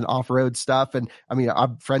modifications and off-road stuff. And I mean,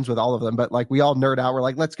 I'm friends with all of them, but like we all nerd out. We're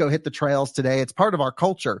like, let's go hit the trails today. It's part of our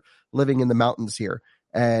culture living in the mountains here.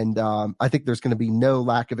 And I think there's going to be no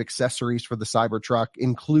lack of accessories for the Cybertruck,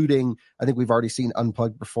 including, I think we've already seen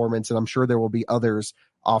Unplugged Performance, and I'm sure there will be others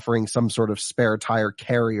offering some sort of spare tire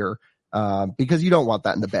carrier because you don't want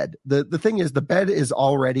that in the bed. The thing is, the bed is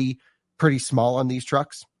already pretty small on these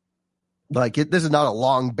trucks. Like this is not a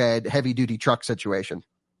long bed, heavy duty truck situation.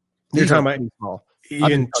 You're talking about small.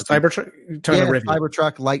 Even Cybertruck,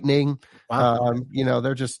 Cybertruck, Lightning. Wow.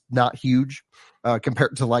 They're just not huge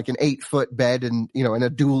compared to like an 8-foot bed and in a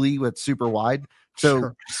dually with super wide.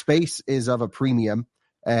 So space is of a premium,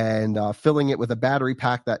 and filling it with a battery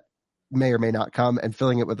pack that may or may not come, and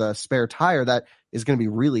filling it with a spare tire that is going to be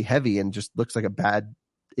really heavy and just looks like a bad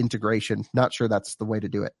integration. Not sure that's the way to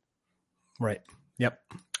do it. Right. Yep.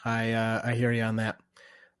 I hear you on that.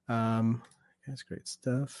 That's great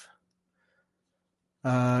stuff.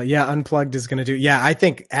 Yeah, Unplugged is going to do. Yeah, I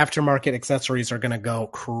think aftermarket accessories are going to go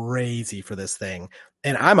crazy for this thing.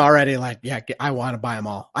 And I'm already like, yeah, I want to buy them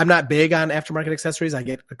all. I'm not big on aftermarket accessories. I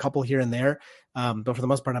get a couple here and there. But for the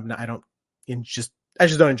most part, I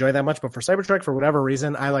just don't enjoy that much. But for Cybertruck, for whatever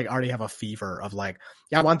reason, I like already have a fever of like,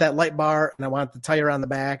 yeah, I want that light bar and I want the tire on the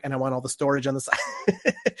back and I want all the storage on the side.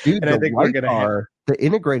 Dude, And I think we're going to the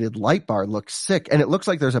integrated light bar looks sick. And it looks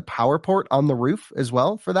like there's a power port on the roof as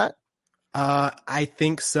well for that. I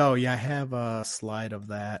think so. Yeah, I have a slide of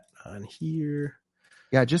that on here.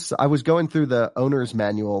 Yeah, I was going through the owner's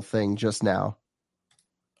manual thing just now.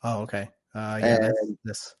 Oh, okay. Yeah,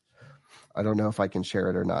 this. I don't know if I can share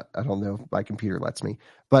it or not. I don't know if my computer lets me.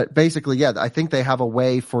 But basically, yeah, I think they have a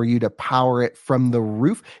way for you to power it from the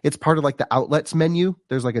roof. It's part of like the outlets menu.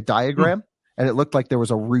 There's like a diagram, and it looked like there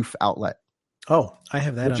was a roof outlet. Oh, I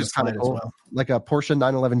have that which on is kind of cool. As well. Like a Porsche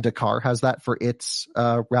 911 Dakar has that for its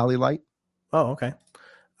rally light. Oh, okay.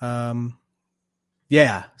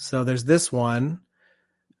 Yeah. So there's this one.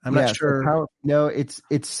 I'm not sure. No, it's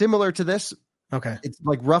similar to this. Okay. It's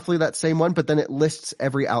like roughly that same one, but then it lists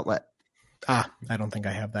every outlet. I don't think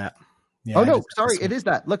I have that. Yeah, oh no, sorry, it is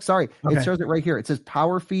that. Look, sorry, okay. It shows it right here. It says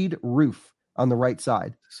power feed roof on the right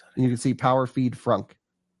side, and you can see power feed frunk.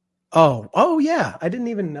 Oh yeah, I didn't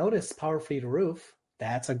even notice power feed roof.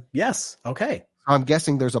 That's a yes. Okay. I'm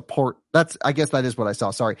guessing there's a port. I guess that is what I saw.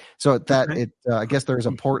 Sorry. So I guess there's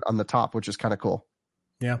a port on the top, which is kind of cool.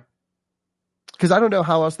 Yeah. Because I don't know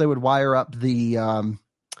how else they would wire up the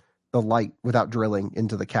light without drilling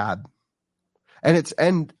into the cab.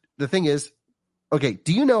 And the thing is, okay,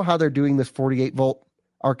 do you know how they're doing this 48 volt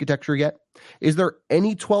architecture yet? Is there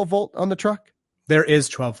any 12 volt on the truck? There is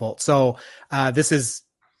 12 volt. So this is,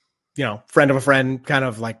 friend of a friend, kind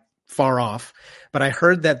of like far off. But I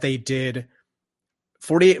heard that they did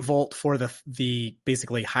 48 volt for the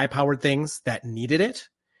basically high powered things that needed it,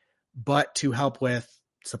 but to help with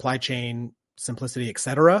supply chain simplicity,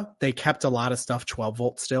 etc., they kept a lot of stuff 12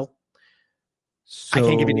 volt still. So, I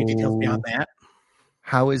can't give you any details beyond that.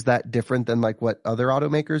 How is that different than like what other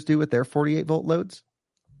automakers do with their 48 volt loads?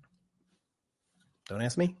 Don't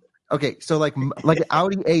ask me. Okay, so like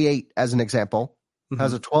Audi A8 as an example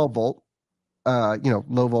has a 12 volt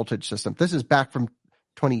low voltage system. This is back from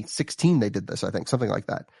 2016 they did this, I think, something like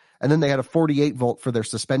that. And then they had a 48 volt for their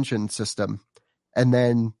suspension system. And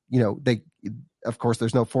then, of course,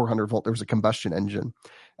 there's no 400 volt. There was a combustion engine.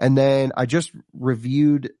 And then I just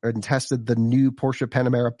reviewed and tested the new Porsche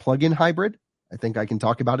Panamera plug-in hybrid. I think I can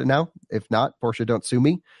talk about it now. If not, Porsche, don't sue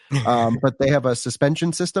me. But they have a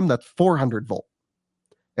suspension system that's 400 volt.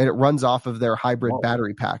 And it runs off of their hybrid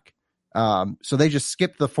battery pack. So they just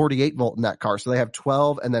skipped the 48 volt in that car. So they have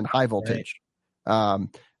 12 and then high voltage. Right.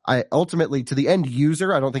 I ultimately, to the end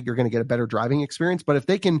user, I don't think you're going to get a better driving experience, but if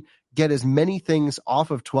they can get as many things off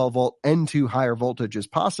of 12 volt and to higher voltage as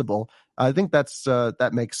possible, I think that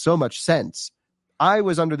makes so much sense. I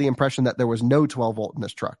was under the impression that there was no 12 volt in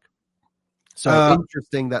this truck. So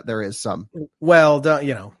interesting that there is some. Well,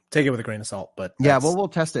 take it with a grain of salt, but yeah, well, we'll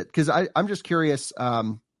test it because I'm just curious.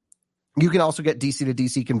 You can also get DC to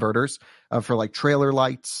DC converters for like trailer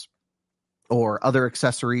lights or other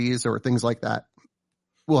accessories or things like that.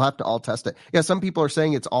 We'll have to all test it. Yeah, some people are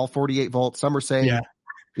saying it's all 48 volts. Some are saying,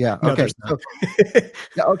 yeah. Okay.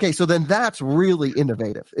 Okay. So then that's really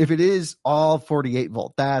innovative. If it is all 48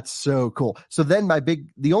 volt, that's so cool. So then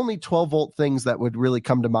the only 12 volt things that would really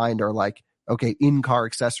come to mind are like, okay, in-car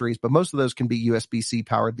accessories, but most of those can be USB-C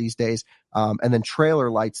powered these days. And then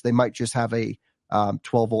trailer lights, they might just have a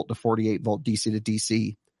 12 volt to 48 volt DC to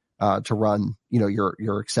DC to run,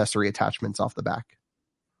 your accessory attachments off the back.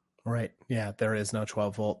 Right. Yeah, there is no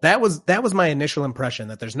 12 volt. That was my initial impression,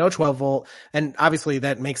 that there's no 12 volt. And obviously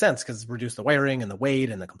that makes sense because reduce the wiring and the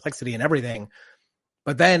weight and the complexity and everything.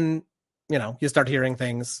 But then, you start hearing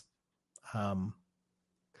things.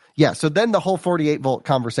 Yeah. So then the whole 48 volt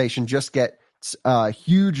conversation just gets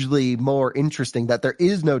hugely more interesting, that there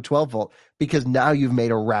is no 12 volt because now you've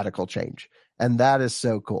made a radical change. And that is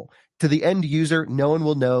so cool. To the end user, no one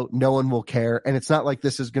will know, no one will care. And it's not like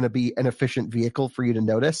this is going to be an efficient vehicle for you to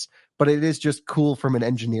notice, but it is just cool from an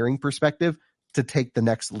engineering perspective to take the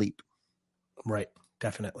next leap. Right.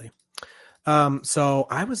 Definitely. So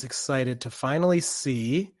I was excited to finally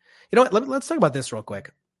see, let's talk about this real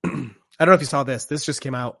quick. I don't know if you saw this. This just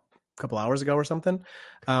came out a couple hours ago or something.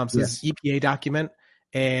 This EPA document.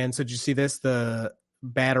 And so did you see this? The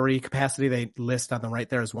battery capacity they list on the right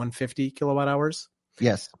there is 150 kilowatt hours.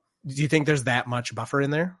 Yes. Do you think there's that much buffer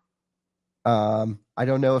in there? I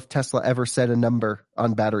don't know if Tesla ever said a number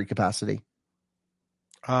on battery capacity.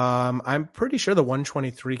 I'm pretty sure the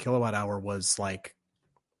 123 kilowatt hour was like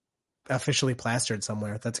officially plastered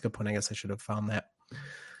somewhere. That's a good point. I guess I should have found that.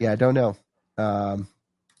 Yeah, I don't know.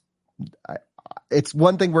 It's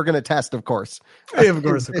one thing we're going to test, of course. Of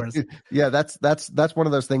course. Yeah, that's one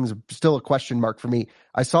of those things. Still a question mark for me.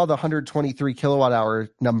 I saw the 123 kilowatt hour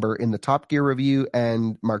number in the Top Gear review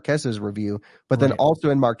and Marquez's review, but then also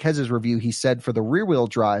in Marquez's review, he said for the rear wheel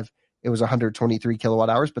drive it was 123 kilowatt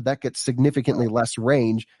hours, but that gets significantly less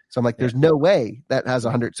range. So I'm like, there's no way that has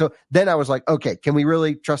 100. So then I was like, okay, can we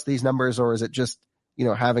really trust these numbers, or is it just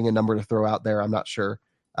having a number to throw out there? I'm not sure.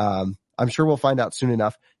 I'm sure we'll find out soon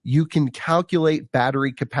enough. You can calculate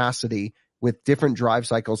battery capacity with different drive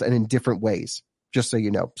cycles and in different ways, just so you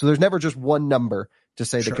know. So there's never just one number to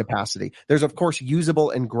say the capacity. There's, of course, usable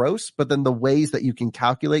and gross, but then the ways that you can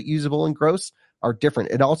calculate usable and gross are different.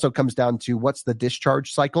 It also comes down to what's the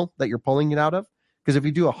discharge cycle that you're pulling it out of. Because if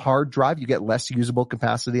you do a hard drive, you get less usable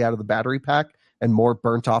capacity out of the battery pack and more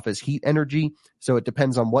burnt off as heat energy. So it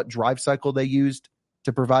depends on what drive cycle they used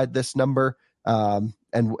to provide this number.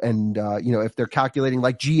 If they're calculating,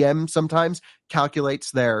 like GM sometimes calculates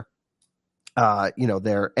their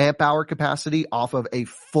amp hour capacity off of a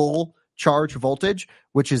full charge voltage,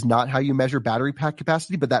 which is not how you measure battery pack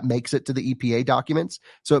capacity, but that makes it to the EPA documents.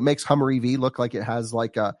 So it makes Hummer EV look like it has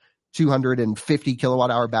like a 250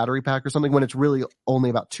 kilowatt hour battery pack or something, when it's really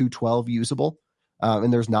only about 212 usable.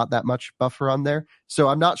 And there's not that much buffer on there. So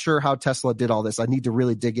I'm not sure how Tesla did all this. I need to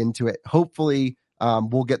really dig into it. Hopefully,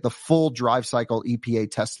 we'll get the full drive cycle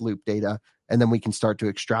EPA test loop data, and then we can start to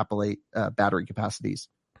extrapolate battery capacities.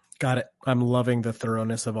 Got it. I'm loving the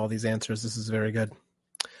thoroughness of all these answers. This is very good.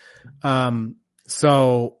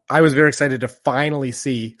 So I was very excited to finally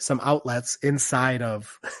see some outlets inside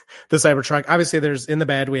of the Cybertruck. Obviously, there's in the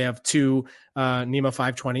bed, we have two NEMA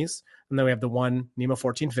 520s, and then we have the one NEMA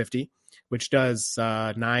 1450, which does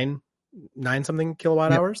nine something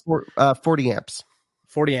kilowatt hours. 40 amps.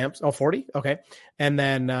 40 amps. Oh, 40. Okay. And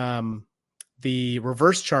then the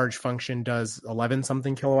reverse charge function does 11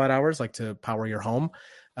 something kilowatt hours, like to power your home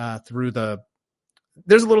through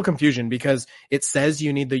there's a little confusion because it says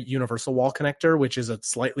you need the universal wall connector, which is a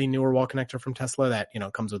slightly newer wall connector from Tesla that,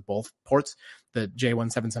 comes with both ports, the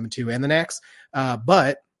J1772 and the NACS.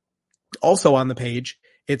 But also on the page,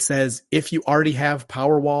 it says if you already have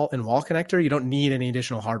power wall and wall connector, you don't need any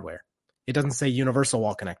additional hardware. It doesn't say universal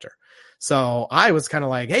wall connector. So I was kind of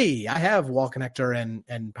like, hey, I have wall connector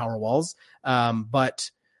and power walls, but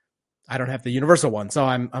I don't have the universal one. So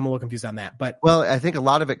I'm a little confused on that. But well, I think a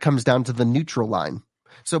lot of it comes down to the neutral line.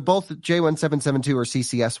 So both J1772 or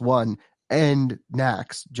CCS1 and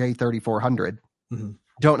NACS J3400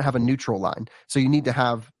 don't have a neutral line. So you need to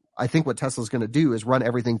have, I think what Tesla's going to do is run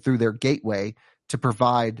everything through their gateway to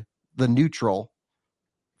provide the neutral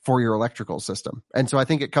for your electrical system. And so I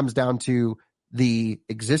think it comes down to the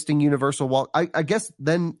existing universal wall. I guess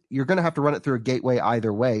then you're going to have to run it through a gateway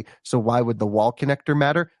either way. So why would the wall connector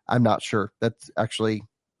matter? I'm not sure. That's actually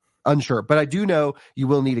unsure. But I do know you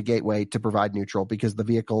will need a gateway to provide neutral because the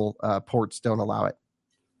vehicle ports don't allow it.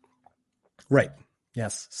 Right.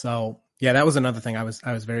 Yes. So yeah, that was another thing I was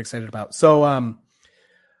very excited about. So let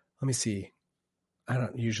me see. I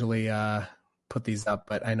don't usually put these up,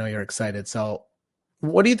 but I know you're excited. So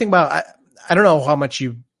what do you think about, I don't know how much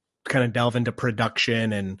you kind of delve into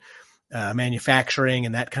production and manufacturing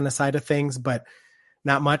and that kind of side of things, but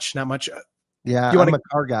not much. Yeah, I'm a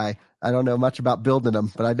car guy. I don't know much about building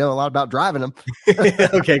them, but I know a lot about driving them.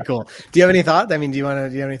 Okay, cool. Do you have any thoughts? I mean, do you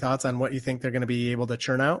have any thoughts on what you think they're going to be able to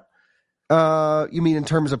churn out? You mean in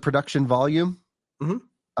terms of production volume? Mm-hmm.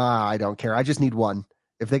 I don't care. I just need one.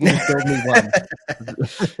 If they can just build me one.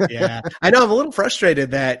 Yeah. I know I'm a little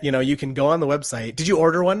frustrated that, you can go on the website. Did you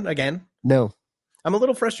order one again? No. I'm a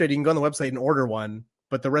little frustrated. You can go on the website and order one,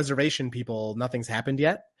 but the reservation people, nothing's happened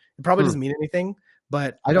yet. It probably doesn't mean anything,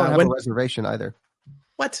 but I don't have a reservation either.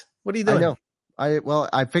 What are you doing? I know.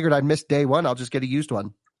 I figured I'd miss day one. I'll just get a used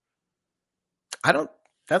one.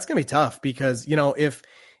 That's going to be tough because,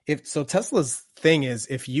 so Tesla's thing is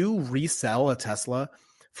if you resell a Tesla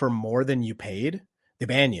for more than you paid, they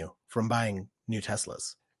ban you from buying new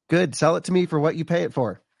Teslas. Good. Sell it to me for what you pay it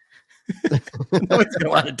for. No one's going to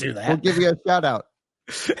want to do that. We'll give you a shout out.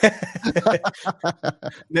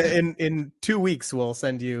 In 2 weeks, we'll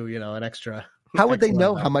send you, an extra. How would they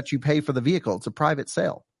know how much you pay for the vehicle? It's a private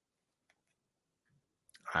sale.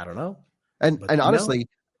 I don't know. And honestly,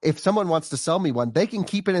 if someone wants to sell me one, they can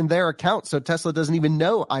keep it in their account so Tesla doesn't even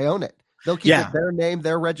know I own it. They'll keep it their name,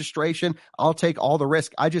 their registration. I'll take all the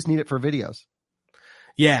risk. I just need it for videos.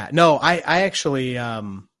 Yeah, no, I actually,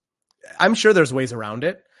 I'm sure there's ways around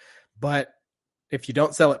it, but if you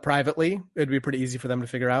don't sell it privately, it'd be pretty easy for them to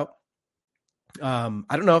figure out. I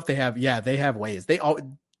don't know if they have ways.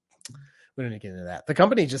 We don't need to get into that. The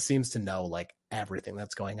company just seems to know like everything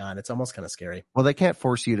that's going on. It's almost kind of scary. Well, they can't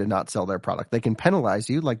force you to not sell their product. They can penalize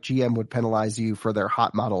you, like GM would penalize you for their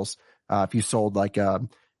hot models. If you sold like an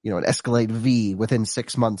Escalade V within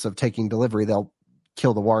 6 months of taking delivery, they'll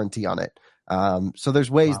kill the warranty on it. So there's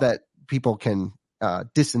ways that people can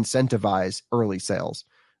disincentivize early sales.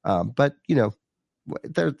 But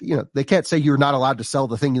they can't say you're not allowed to sell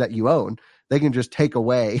the thing that you own. They can just take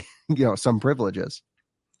away, some privileges.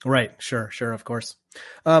 Right. Sure. Of course.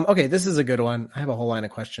 Okay. This is a good one. I have a whole line of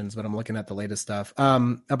questions, but I'm looking at the latest stuff,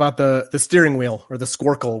 about the steering wheel or the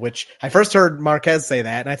squircle, which I first heard Marquez say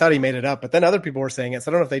that and I thought he made it up, but then other people were saying it. So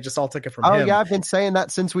I don't know if they just all took it from him. Oh yeah. I've been saying that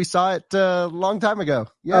since we saw it a long time ago.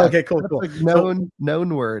 Yeah. Oh, okay, cool. That's a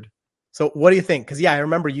known word. So what do you think? Cause I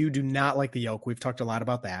remember you do not like the yoke. We've talked a lot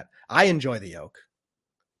about that. I enjoy the yoke,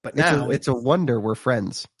 but now it's a wonder we're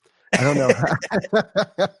friends. I don't know.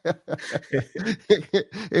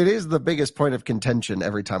 It is the biggest point of contention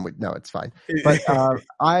every time no, it's fine. But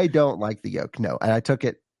I don't like the yoke. No. And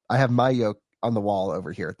I have my yoke on the wall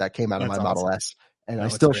over here that came out of my Model S, and I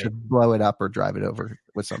still should blow it up or drive it over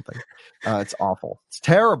with something. It's awful. It's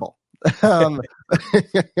terrible.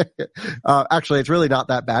 Actually, it's really not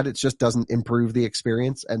that bad. It just doesn't improve the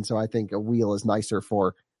experience. And so I think a wheel is nicer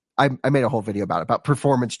for, I made a whole video about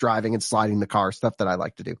performance driving and sliding the car, stuff that I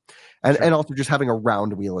like to do. And also just having a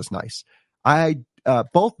round wheel is nice.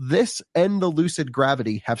 Both this and the Lucid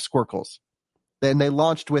Gravity have squircles. And they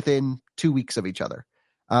launched within 2 weeks of each other.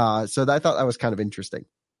 So I thought that was kind of interesting.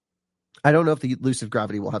 I don't know if the Lucid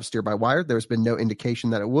Gravity will have steer-by-wire. There's been no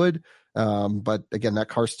indication that it would. But again, that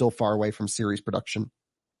car's still far away from series production.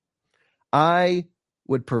 I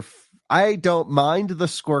don't mind the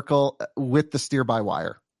squircle with the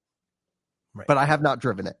steer-by-wire. Right. But I have not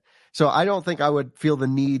driven it. So I don't think I would feel the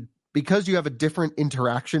need, because you have a different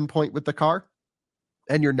interaction point with the car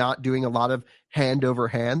and you're not doing a lot of hand over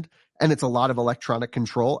hand and it's a lot of electronic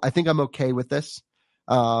control. I think I'm okay with this.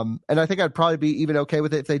 And I think I'd probably be even okay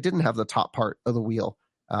with it if they didn't have the top part of the wheel.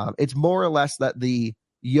 It's more or less that the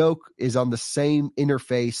yoke is on the same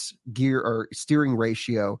interface gear or steering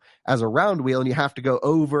ratio as a round wheel, and you have to go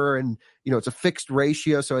over, and it's a fixed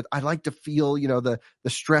ratio. So I like to feel the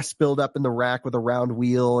stress build up in the rack with a round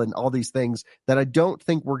wheel and all these things that I don't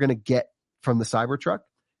think we're going to get from the Cybertruck.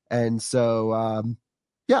 And so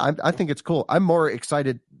I think it's cool. I'm more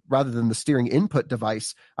excited, rather than the steering input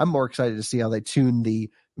device, I'm more excited to see how they tune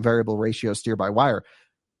the variable ratio steer by wire.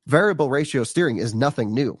 Variable ratio steering is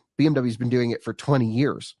nothing new. BMW's been doing it for 20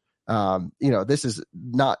 years. This is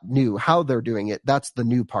not new. How they're doing it, that's the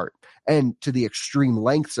new part. And to the extreme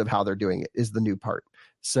lengths of how they're doing it is the new part.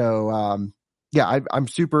 So, I'm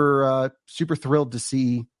super thrilled to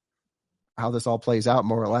see how this all plays out,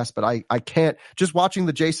 more or less. But I can't, just watching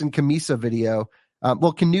the Jason Camisa video.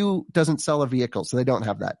 Canoe doesn't sell a vehicle, so they don't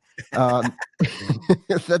have that.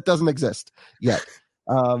 That doesn't exist yet.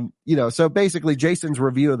 So basically Jason's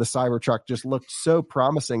review of the Cybertruck just looked so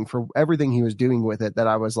promising for everything he was doing with it that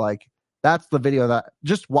I was like, that's the video that,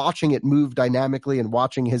 just watching it move dynamically and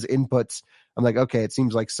watching his inputs, I'm like, okay, it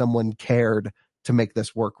seems like someone cared to make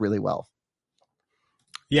this work really well.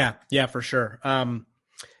 Yeah, for sure.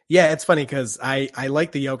 It's funny because I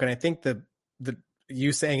like the yoke, and I think the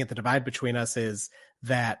you saying it, the divide between us is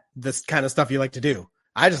that this kind of stuff you like to do.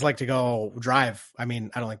 I just like to go drive. I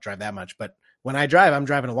mean, I don't like to drive that much, but when I drive, I'm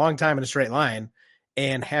driving a long time in a straight line,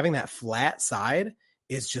 and having that flat side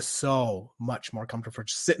is just so much more comfortable for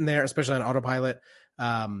just sitting there, especially on autopilot.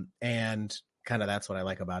 And kind of that's what I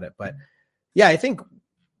like about it. But yeah, I think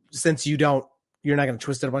since you're not going to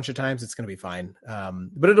twist it a bunch of times, it's going to be fine.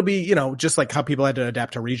 But it'll be, just like how people had to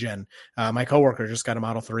adapt to regen. My coworker just got a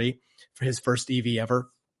Model 3 for his first EV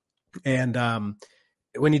ever. And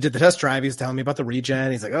when he did the test drive, he was telling me about the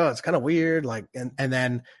regen. He's like, oh, it's kind of weird. Like, and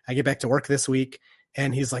then I get back to work this week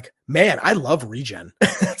and he's like, man, I love regen.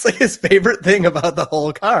 It's like his favorite thing about the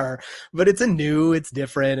whole car, but it's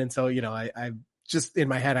different. And so, I just, in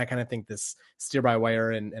my head, I kind of think this steer by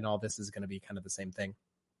wire and all this is going to be kind of the same thing.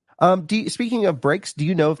 Speaking of brakes, do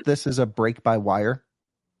you know if this is a brake by wire?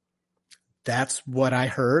 That's what I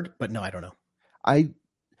heard, but no, I don't know.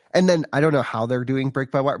 And then I don't know how they're doing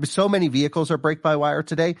brake by wire, but so many vehicles are brake by wire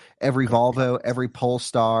today. Every Volvo, every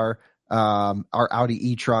Polestar, our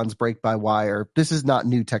Audi e-trons brake by wire. This is not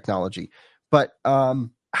new technology, but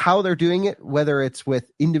how they're doing it, whether it's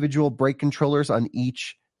with individual brake controllers on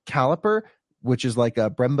each caliper, which is like a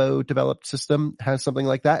Brembo developed system, has something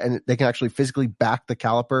like that. And they can actually physically back the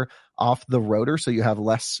caliper off the rotor so you have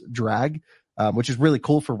less drag. Which is really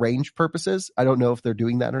cool for range purposes. I don't know if they're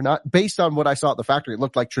doing that or not. Based on what I saw at the factory, it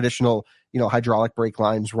looked like traditional, hydraulic brake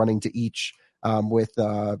lines running to each with,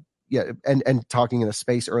 and talking in a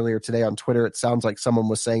space earlier today on Twitter, it sounds like someone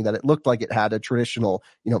was saying that it looked like it had a traditional,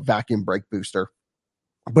 vacuum brake booster,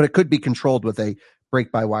 but it could be controlled with a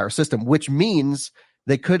brake-by-wire system, which means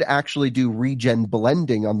they could actually do regen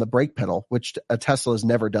blending on the brake pedal, which a Tesla has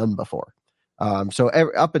never done before. So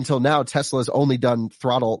up until now, Tesla has only done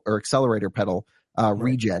throttle or accelerator pedal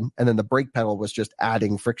regen, and then the brake pedal was just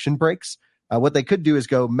adding friction brakes. What they could do is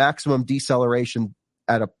go maximum deceleration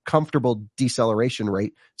at a comfortable deceleration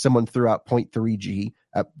rate. Someone threw out 0.3 G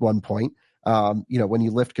at one point, when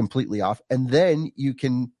you lift completely off, and then you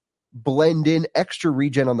can blend in extra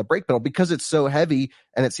regen on the brake pedal because it's so heavy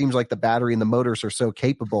and it seems like the battery and the motors are so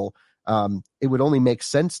capable. It would only make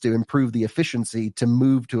sense to improve the efficiency to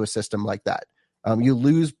move to a system like that. You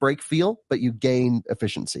lose brake feel, but you gain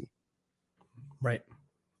efficiency. Right.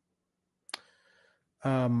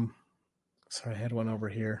 Sorry, I had one over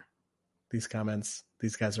here. These comments,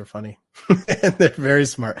 these guys are funny. And they're very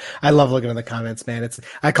smart. I love looking at the comments, man.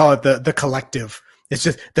 I call it the collective. It's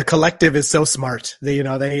just the collective is so smart. They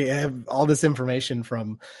have all this information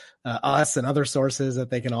from us and other sources that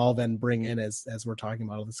they can all then bring in as we're talking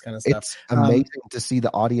about all this kind of stuff. It's amazing to see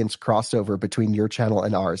the audience crossover between your channel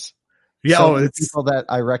and ours. Yeah, it's people that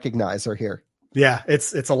I recognize are here. Yeah,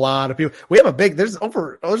 it's a lot of people. We have there's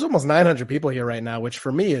almost 900 people here right now, which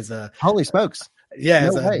for me is holy smokes. Yeah,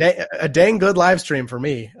 it's a dang good live stream for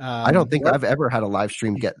me. I don't think I've ever had a live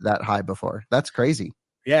stream get that high before. That's crazy.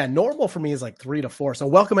 Yeah, normal for me is like 3 to 4. So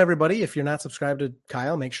welcome everybody. If you're not subscribed to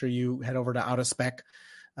Kyle, make sure you head over to Out of Spec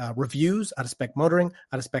reviews, Out of Spec motoring,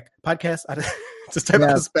 Out of Spec podcast. Just type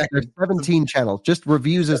Out of Spec. There's 17 channels. Just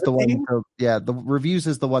reviews 17? Is the one. The reviews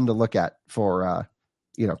is the one to look at for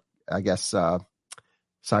I guess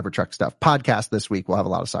Cybertruck stuff. Podcast this week we'll have a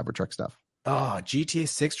lot of Cybertruck stuff. Oh, GTA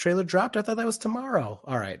 6 trailer dropped. I thought that was tomorrow.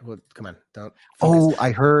 All right. Well, come on. Don't. Focus. Oh, I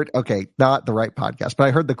heard. Okay, not the right podcast, but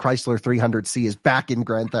I heard the Chrysler 300C is back in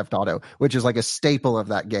Grand Theft Auto, which is like a staple of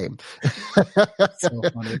that game. So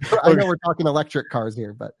funny. I know we're talking electric cars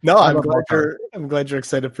here, but no, I'm glad you're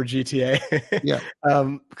excited for GTA. Yeah.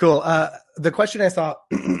 Cool. The question I saw,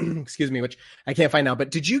 excuse me, which I can't find now, but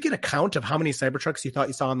did you get a count of how many Cybertrucks you thought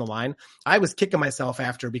you saw on the line? I was kicking myself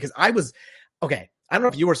after because okay. I don't know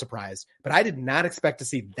if you were surprised, but I did not expect to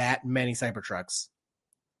see that many Cybertrucks.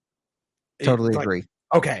 Totally agree.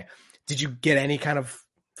 Okay. Did you get any kind of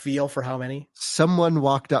feel for how many? Someone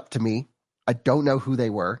walked up to me. I don't know who they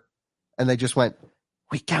were. And they just went,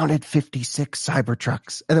 "We counted 56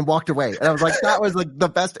 Cybertrucks," and then walked away. And I was like, that was like the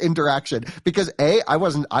best interaction because I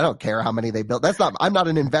don't care how many they built. I'm not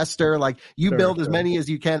an investor. Like you build as many as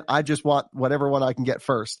you can. I just want whatever one I can get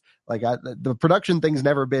first. Like the production thing's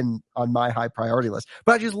never been on my high priority list,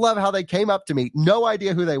 but I just love how they came up to me. No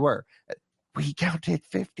idea who they were. "We counted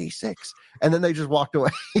 56," and then they just walked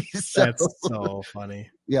away. That's so funny.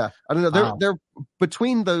 Yeah, I don't know. They're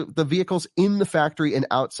between the vehicles in the factory and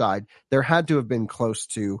outside. There had to have been close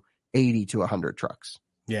to 80 to 100 trucks.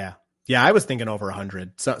 Yeah, I was thinking over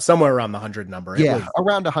 100, so somewhere around the 100 number.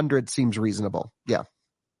 Around 100 seems reasonable. Yeah.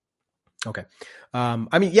 Okay. I'm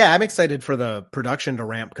excited for the production to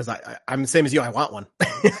ramp because I'm the same as you. I want one.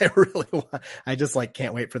 I really want. I just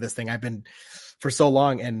can't wait for this thing. I've been for so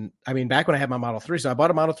long, and I mean, back when I had my Model 3, so I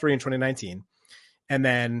bought a Model 3 in 2019, and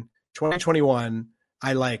then 2021,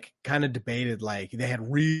 I kind of debated they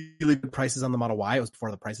had really good prices on the Model Y. It was before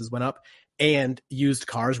the prices went up, and used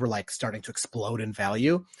cars were starting to explode in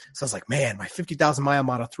value. So I was like, man, my 50,000 mile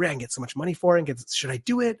Model 3, I can get so much money for it. Should I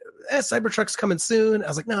do it? Cybertruck's coming soon. I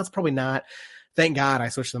was like, no, it's probably not. Thank God I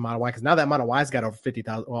switched to the Model Y because now that Model Y's got over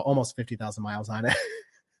 50,000, well, almost 50,000 miles on it.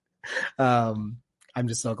 I'm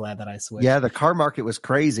just so glad that I switched. Yeah, the car market was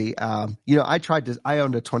crazy. I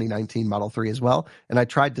owned a 2019 Model 3 as well, and I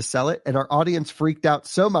tried to sell it, and our audience freaked out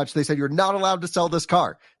so much. They said, "You're not allowed to sell this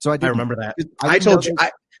car." So I remember that. I told you,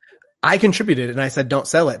 I contributed and I said, don't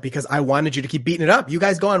sell it because I wanted you to keep beating it up. You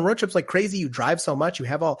guys go on road trips like crazy. You drive so much. You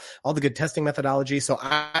have all the good testing methodology. So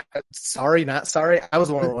sorry, not sorry. I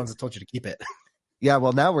was one of the ones that told you to keep it. Yeah,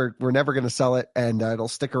 well, now we're never going to sell it, and it'll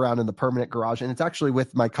stick around in the permanent garage. And it's actually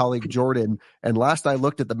with my colleague Jordan. And last I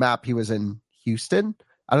looked at the map, he was in Houston.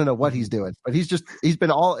 I don't know what he's doing, but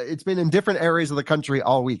it's been in different areas of the country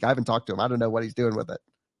all week. I haven't talked to him. I don't know what he's doing with it.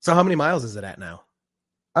 So how many miles is it at now?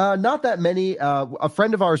 Not that many. A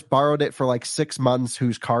friend of ours borrowed it for 6 months,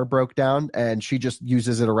 whose car broke down, and she just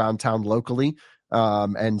uses it around town locally.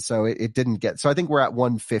 And so it didn't get. So I think we're at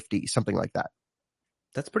 150, something like that.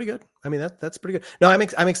 That's pretty good. I mean, that's pretty good. No,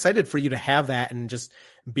 I'm excited for you to have that and just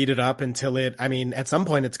beat it up until at some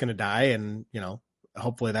point it's going to die, and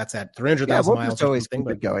hopefully that's at 300,000 miles. Just always keep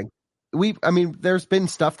it going. There's been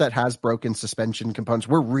stuff that has broken suspension components.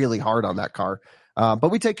 We're really hard on that car. But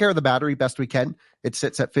we take care of the battery best we can. It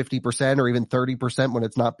sits at 50% or even 30% when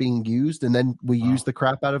it's not being used. And then we use the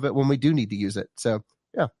crap out of it when we do need to use it. So,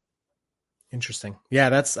 yeah. Interesting. Yeah,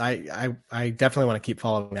 that's I definitely want to keep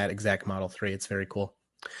following that exact Model 3. It's very cool.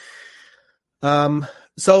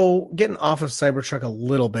 So getting off of Cybertruck a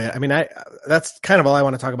little bit. I mean, that's kind of all I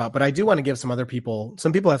want to talk about, but I do want to give some people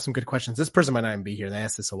have some good questions. This person might not even be here. They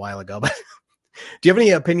asked this a while ago, but do you have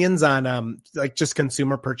any opinions on like just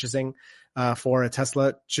consumer purchasing for a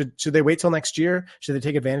Tesla? Should they wait till next year? Should they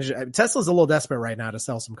take advantage? Tesla's a little desperate right now to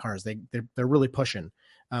sell some cars. They're really pushing.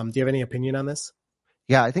 Do you have any opinion on this?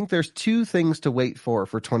 Yeah, I think there's two things to wait for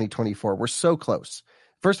 2024. We're so close.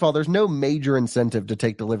 First of all, there's no major incentive to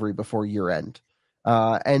take delivery before year end.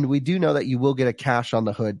 And we do know that you will get a cash on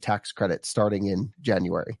the hood tax credit starting in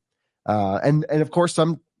January. And of course, I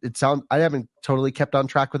haven't totally kept on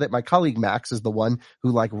track with it. My colleague Max is the one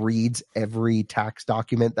who like reads every tax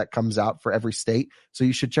document that comes out for every state. So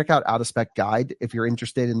you should check out Out of Spec Guide if you're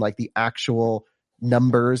interested in like the actual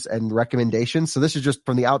numbers and recommendations. So this is just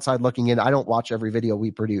from the outside looking in. I don't watch every video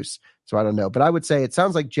we produce, so I don't know. But I would say it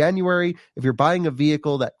sounds like January, if you're buying a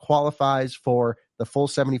vehicle that qualifies for the full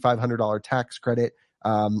 $7,500 tax credit,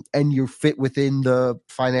 and you fit within the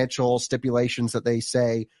financial stipulations that they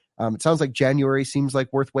say, it sounds like January seems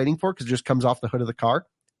like worth waiting for because it just comes off the hood of the car.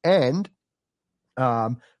 And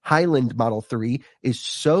Highland Model 3 is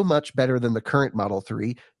so much better than the current Model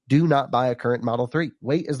 3. Do not buy a current Model 3.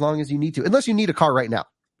 Wait as long as you need to, unless you need a car right now.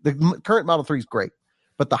 The current Model 3 is great,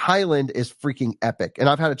 but the Highland is freaking epic. And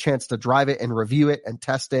I've had a chance to drive it and review it and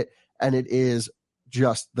test it, and it is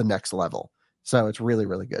just the next level. So it's really,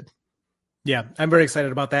 really good. Yeah, I'm very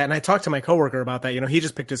excited about that. And I talked to my coworker about that. You know, he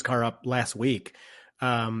just picked his car up last week.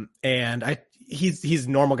 And he's a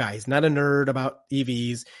normal guy. He's not a nerd about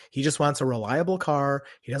EVs. He just wants a reliable car.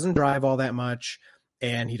 He doesn't drive all that much,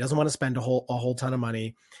 and he doesn't want to spend a whole ton of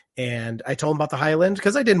money. And I told him about the Highland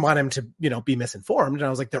because I didn't want him to, be misinformed. And I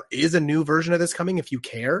was like, there is a new version of this coming if you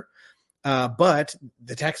care. But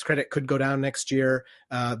the tax credit could go down next year.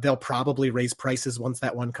 They'll probably raise prices once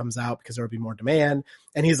that one comes out because there will be more demand.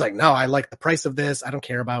 And he's like, no, I like the price of this. I don't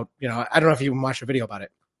care about, I don't know if you watched a video about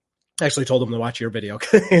it. I actually told him to watch your video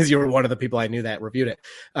because you were one of the people I knew that reviewed it,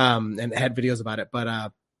 and had videos about it.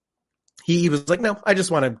 But, he was like, no, I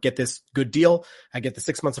just want to get this good deal. I get the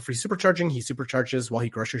 6 months of free supercharging. He supercharges while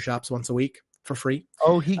he grocery shops once a week for free.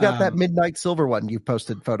 Oh, he got that midnight silver one you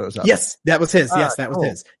posted photos of. Yes, that was his. Yes, that was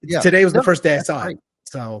his. Yeah. Today was the first day I saw it.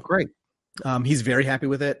 So great. He's very happy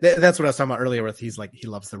with it. That's what I was talking about earlier with he's like, he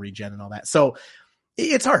loves the regen and all that. So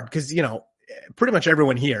it's hard because, pretty much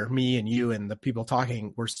everyone here, me and you and the people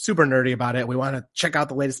talking, we're super nerdy about it. We want to check out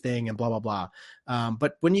the latest thing and blah, blah, blah.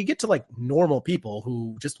 But when you get to like normal people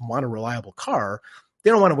who just want a reliable car, they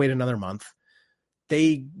don't want to wait another month.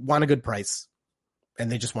 They want a good price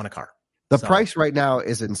and they just want a car. The price right now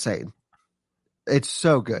is insane. It's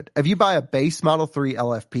so good. If you buy a base Model 3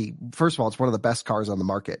 LFP, first of all, it's one of the best cars on the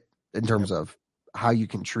market in terms of how you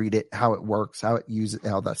can treat it, how it works, how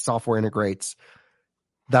the software integrates.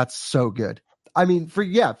 That's so good. I mean,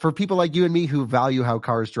 for people like you and me who value how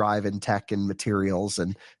cars drive and tech and materials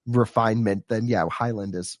and refinement, then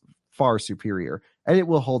Highland is far superior, and it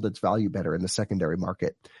will hold its value better in the secondary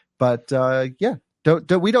market. But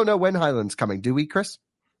we don't know when Highland's coming, do we, Chris?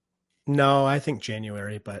 No, I think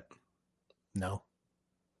January, but no.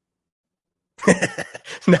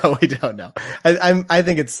 No, we don't know. I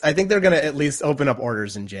think they're going to at least open up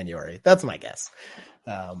orders in January. That's my guess.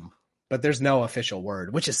 But there's no official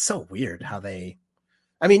word, which is so weird how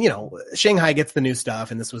Shanghai gets the new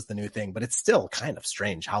stuff and this was the new thing, but it's still kind of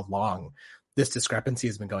strange how long this discrepancy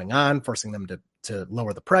has been going on, forcing them to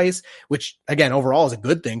lower the price, which again, overall is a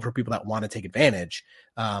good thing for people that want to take advantage.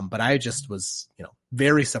 But I just was,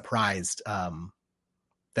 very surprised,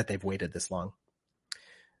 that they've waited this long.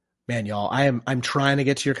 Man, y'all, I'm trying to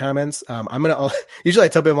get to your comments. Usually I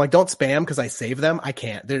tell people, I'm like, don't spam because I save them. I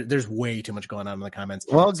can't. There's way too much going on in the comments.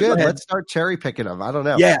 Well, so good. Let's start cherry picking them. I don't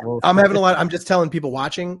know. Yeah, I'm having a lot. I'm just telling people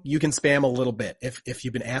watching, you can spam a little bit. If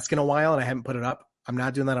you've been asking a while and I haven't put it up, I'm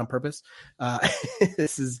not doing that on purpose.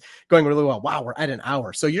 This is going really well. Wow, we're at an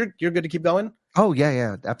hour. So you're good to keep going? Oh,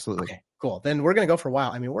 yeah, absolutely. Okay, cool. Then we're going to go for a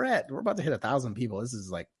while. I mean, we're about to hit 1,000 people. This is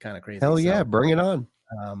like kind of crazy. Hell yeah, bring it on.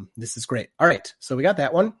 This is great. All right, so we got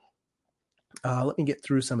that one. Let me get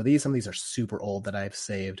through some of these. Some of these are super old that I've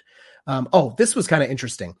saved. This was kind of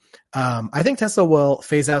interesting. I think Tesla will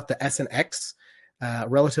phase out the S and X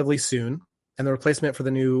relatively soon, and the replacement for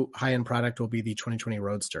the new high-end product will be the 2020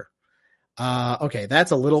 Roadster. Okay,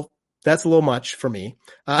 that's a little much for me.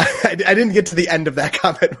 I didn't get to the end of that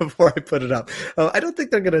comment before I put it up. I don't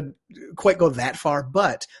think they're going to quite go that far,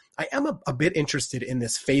 but I am a bit interested in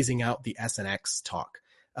this phasing out the S and X talk,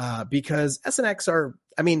 because S and X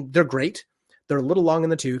they're great. They're a little long in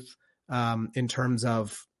the tooth in terms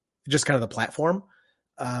of just kind of the platform.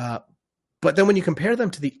 But then when you compare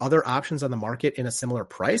them to the other options on the market in a similar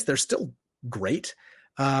price, they're still great.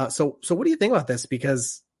 So what do you think about this?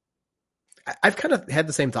 Because I've kind of had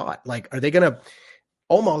the same thought. Like, are they going to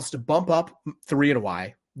almost bump up 3 and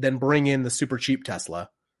Y, then bring in the super cheap Tesla,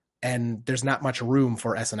 and there's not much room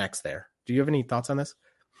for S and X there? Do you have any thoughts on this?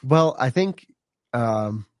 Well, I think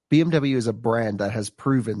BMW is a brand that has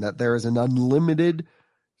proven that there is an unlimited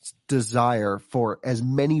desire for as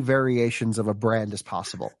many variations of a brand as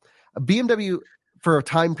possible. BMW, for a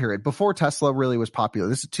time period before Tesla really was popular,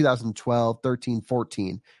 this is 2012, 13,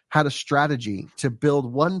 14, had a strategy to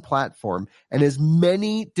build one platform and as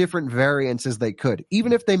many different variants as they could,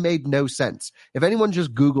 even if they made no sense. If anyone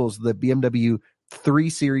just Googles the BMW 3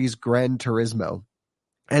 Series Gran Turismo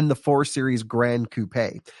and the 4 Series Gran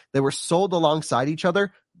Coupe, they were sold alongside each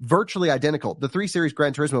other, virtually identical. The 3 Series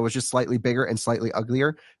Gran Turismo was just slightly bigger and slightly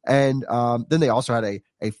uglier. And then they also had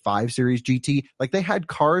a 5 Series GT. Like, they had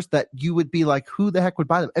cars that you would be like, who the heck would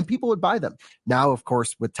buy them? And people would buy them. Now, of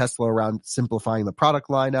course, with Tesla around simplifying the product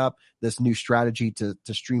lineup, this new strategy to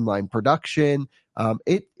streamline production,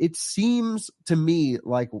 it seems to me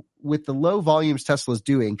like with the low volumes Tesla's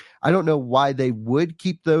doing, I don't know why they would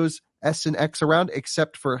keep those S and X around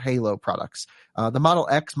except for Halo products. The Model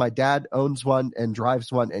X, my dad owns one and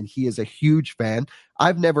drives one, and he is a huge fan.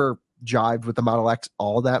 I've never jived with the Model X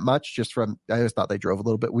all that much, I always thought they drove a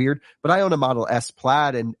little bit weird, but I own a Model S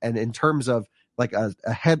Plaid, and in terms of like a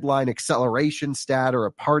headline acceleration stat or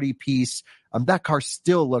a party piece, that car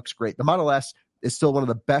still looks great. The Model S is still one of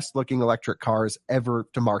the best looking electric cars ever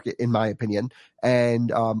to market, in my opinion.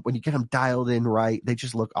 And when you get them dialed in right, they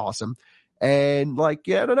just look awesome. And I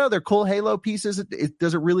don't know, they're cool Halo pieces.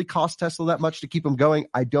 Does it really cost Tesla that much to keep them going?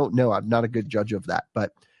 I don't know. I'm not a good judge of that,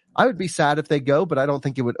 but I would be sad if they go, but I don't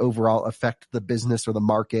think it would overall affect the business or the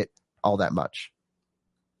market all that much.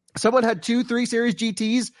 Someone had 2 3 Series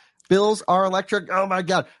GTs. Bills are electric. Oh my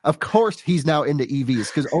God. Of course he's now into EVs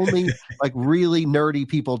because only really nerdy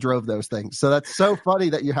people drove those things. So that's so funny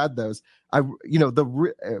that you had those. I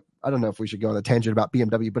don't know if we should go on a tangent about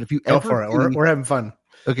BMW, but if you go for it, we're having fun.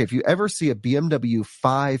 Okay, if you ever see a BMW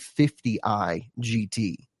 550i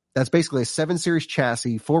GT, that's basically a 7 Series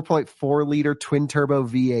chassis, 4.4 liter twin turbo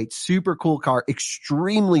V8, super cool car,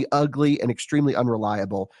 extremely ugly and extremely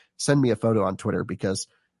unreliable. Send me a photo on Twitter because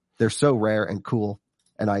they're so rare and cool,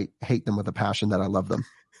 and I hate them with a passion that I love them.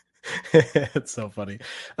 It's so funny.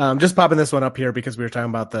 Just popping this one up here because we were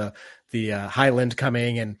talking about the Highland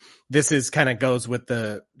coming, and this is kind of goes with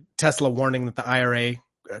the Tesla warning that the IRA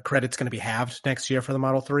credit's going to be halved next year for the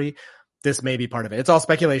Model 3. This may be part of it. It's all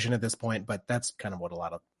speculation at this point, but that's kind of what a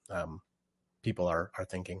lot of people are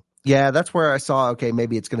thinking. Yeah, that's where I saw, okay,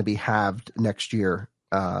 maybe it's going to be halved next year.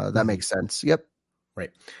 That makes sense. Yep.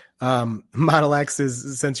 Right. Model X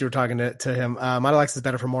is, since you were talking to him, Model X is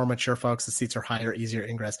better for more mature folks. The seats are higher, easier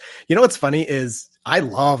ingress. You know what's funny is I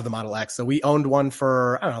love the Model X. So we owned one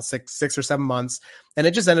for, I don't know, six or 7 months. And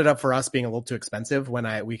it just ended up for us being a little too expensive when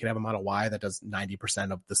we could have a Model Y that does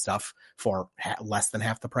 90% of the stuff for less than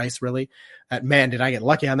half the price, really. Man, did I get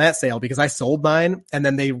lucky on that sale because I sold mine and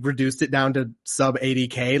then they reduced it down to sub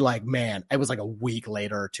 80K. Like, man, it was like a week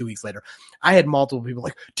later or 2 weeks later. I had multiple people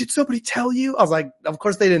like, did somebody tell you? I was like, of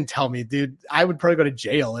course they didn't tell me, dude. I would probably go to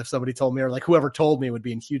jail if somebody told me, or like whoever told me would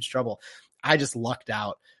be in huge trouble. I just lucked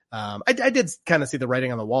out. I did kind of see the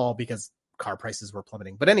writing on the wall because car prices were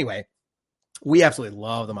plummeting. But anyway, we absolutely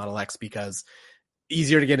love the Model X because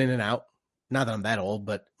easier to get in and out. Not that I'm that old,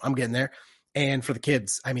 but I'm getting there. And for the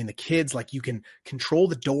kids, like you can control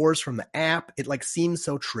the doors from the app. It like seems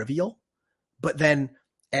so trivial, but then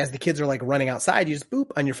as the kids are like running outside, you just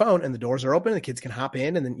boop on your phone and the doors are open and the kids can hop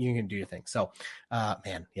in and then you can do your thing. So,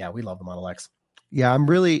 man, yeah, we love the Model X. Yeah, I'm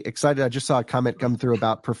really excited. I just saw a comment come through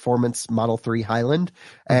about performance Model 3 Highland,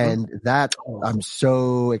 and that I'm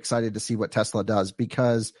so excited to see what Tesla does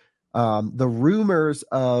because the rumors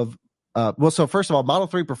of so first of all, Model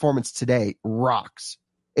 3 performance today rocks.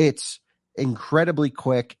 It's incredibly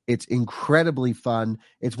quick. It's incredibly fun.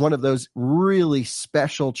 It's one of those really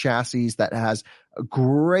special chassis that has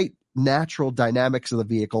great natural dynamics of the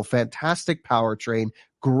vehicle, fantastic powertrain,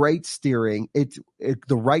 great steering. It's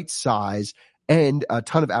the right size, and a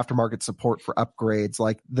ton of aftermarket support for upgrades.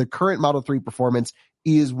 Like the current Model 3 performance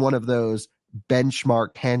is one of those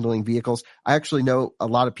benchmark handling vehicles. I actually know a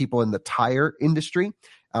lot of people in the tire industry.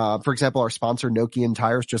 For example, our sponsor Nokian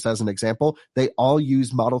Tires, just as an example, they all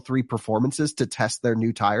use Model 3 performances to test their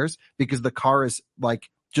new tires because the car is like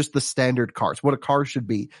just the standard cars, what a car should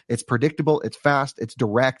be. It's predictable, it's fast, it's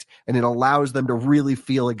direct, and it allows them to really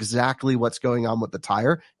feel exactly what's going on with the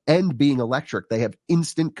tire. And being electric, they have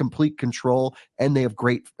instant, complete control, and they have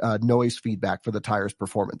great noise feedback for the tire's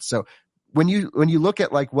performance. So when you look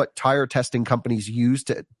at like what tire testing companies use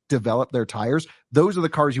to develop their tires, those are the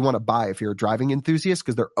cars you want to buy if you're a driving enthusiast,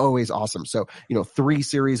 because they're always awesome. So, 3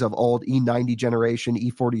 series of old E90 generation,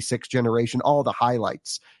 E46 generation, all the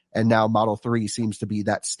highlights. And now Model 3 seems to be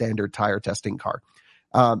that standard tire testing car.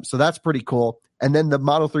 So that's pretty cool. And then the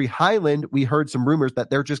Model 3 Highland, we heard some rumors that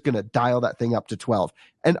they're just going to dial that thing up to 12.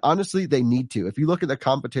 And honestly, they need to. If you look at the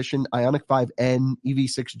competition, Ioniq 5N,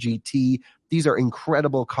 EV6 GT, these are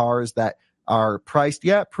incredible cars that are priced,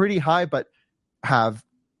 pretty high, but have,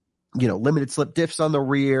 limited slip diffs on the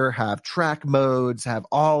rear, have track modes, have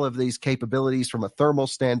all of these capabilities from a thermal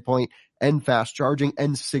standpoint and fast charging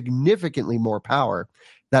and significantly more power.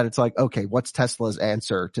 That it's like, okay, what's Tesla's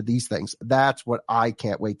answer to these things? That's what I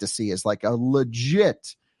can't wait to see, is like a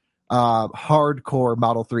legit hardcore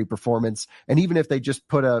Model 3 performance. And even if they just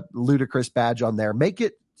put a ludicrous badge on there, make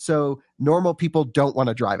it so normal people don't want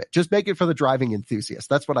to drive it. Just make it for the driving enthusiasts.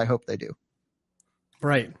 That's what I hope they do.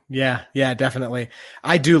 Right. Yeah, definitely.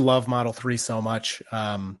 I do love Model 3 so much.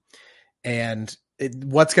 And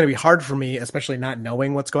what's going to be hard for me, especially not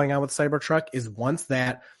knowing what's going on with Cybertruck, is once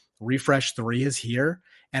that refresh 3 is here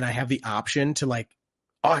and I have the option to I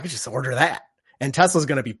could just order that. And Tesla's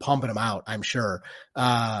going to be pumping them out, I'm sure. Do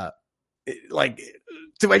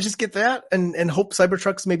I just get that and hope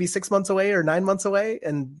Cybertruck's maybe 6 months away or 9 months away?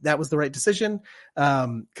 And that was the right decision.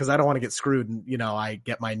 Cause I don't want to get screwed. And, I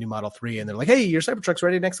get my new Model 3 and they're like, hey, your Cybertruck's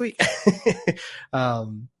ready next week.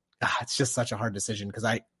 It's just such a hard decision, because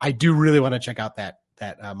I do really want to check out that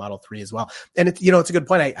Model 3 as well. And it's, it's a good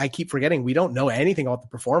point. I keep forgetting we don't know anything about the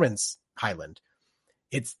performance Highland.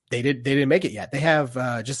 They didn't make it yet. They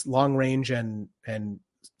have just long range and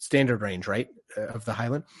standard range, right? Of the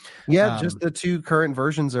Highland. Yeah. Just the 2 current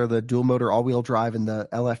versions are the dual motor all-wheel drive and the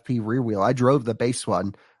LFP rear wheel. I drove the base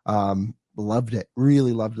one. Loved it.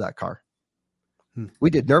 Really loved that car. We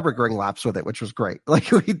did Nürburgring laps with it, which was great.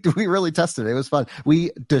 We really tested it. It was fun.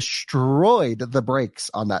 We destroyed the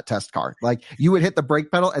brakes on that test car. You would hit the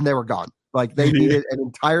brake pedal and they were gone. They needed an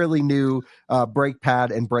entirely new brake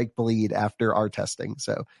pad and brake bleed after our testing.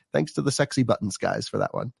 So thanks to the sexy buttons guys for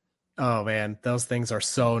that one. Oh man, those things are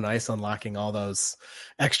so nice, unlocking all those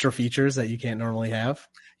extra features that you can't normally have.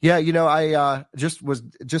 Yeah, I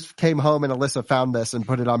just came home and Alyssa found this and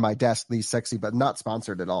put it on my desk, these sexy, but not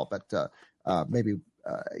sponsored at all. But maybe,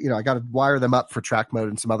 I got to wire them up for track mode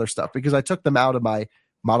and some other stuff, because I took them out of my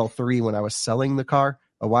Model 3 when I was selling the car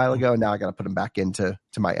a while ago. And now I got to put them back into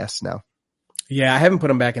my S now. Yeah, I haven't put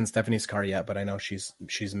them back in Stephanie's car yet, but I know she's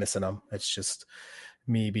missing them. It's just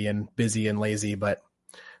me being busy and lazy, but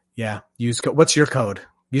yeah, what's your code?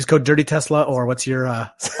 Use code Dirty Tesla, or what's your I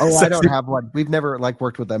don't have one. We've never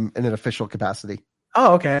worked with them in an official capacity.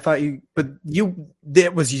 Oh, okay. I thought it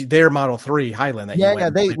was their Model 3 Highland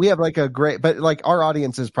that we have a great, but our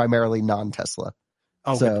audience is primarally non-Tesla.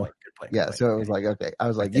 Oh, so, good point. Yeah, good so point. it was okay. I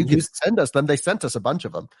was like, you can send us them. They sent us a bunch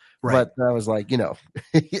of them, right? But I was like, all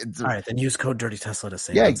right, then use code Dirty Tesla to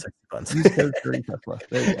save on 60 bucks. Use code Dirty Tesla.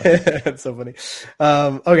 There you go. That's so funny.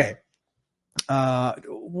 Okay.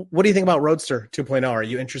 What do you think about Roadster 2.0? Are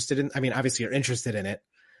you interested in? I mean, obviously you're interested in it.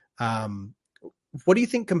 What do you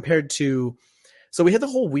think compared to? So we had the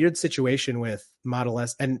whole weird situation with Model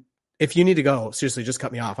S, and if you need to go, seriously, just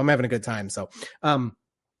cut me off. I'm having a good time. So,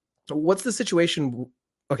 what's the situation?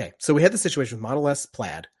 Okay, so we had the situation with Model S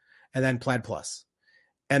Plaid, and then Plaid Plus,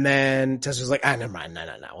 and then Tesla's like, never mind, no,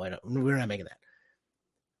 we're not making that.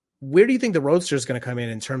 Where do you think the Roadster is going to come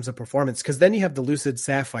in terms of performance? Because then you have the Lucid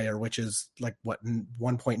Sapphire, which is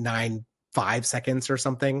 1.95 seconds or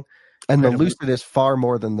something. And the Lucid is far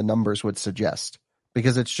more than the numbers would suggest,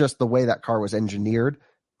 because it's just the way that car was engineered.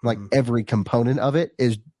 Every component of it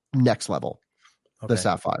is next level. Okay. The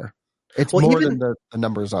Sapphire. It's more than the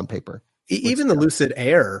numbers on paper. Even the Lucid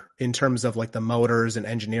Air, in terms of the motors and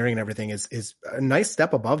engineering and everything, is a nice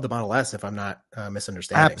step above the Model S, if I'm not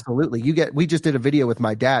misunderstanding. Absolutely. We just did a video with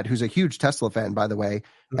my dad, who's a huge Tesla fan, by the way,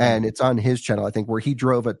 and it's on his channel, I think, where he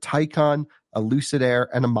drove a Taycan, a Lucid Air,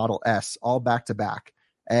 and a Model S all back to back.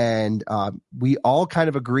 And we all kind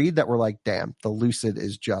of agreed that we're like, damn, the Lucid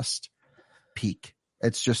is just peak.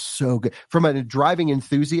 It's just so good. From a driving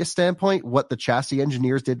enthusiast standpoint, what the chassis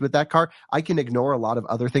engineers did with that car, I can ignore a lot of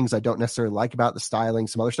other things I don't necessarily like about the styling,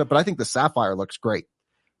 some other stuff, but I think the Sapphire looks great.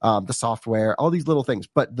 The software, all these little things.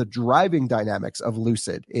 But the driving dynamics of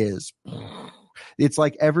Lucid it's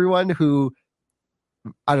like everyone who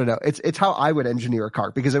I don't know. It's how I would engineer a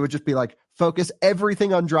car, because it would just be like, focus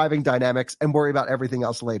everything on driving dynamics and worry about everything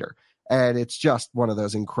else later. And it's just one of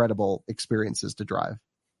those incredible experiences to drive.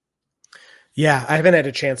 Yeah, I haven't had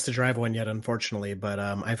a chance to drive one yet, unfortunately, but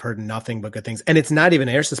I've heard nothing but good things. And it's not even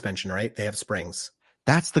air suspension, right? They have springs.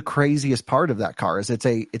 That's the craziest part of that car, is it's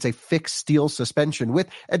a fixed steel suspension with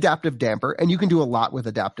adaptive damper, and you can do a lot with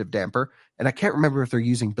adaptive damper. And I can't remember if they're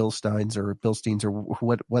using Bilsteins or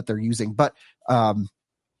what they're using, but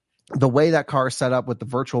the way that car is set up with the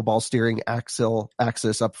virtual ball steering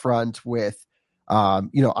axis up front with,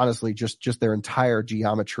 honestly, just their entire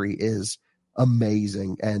geometry is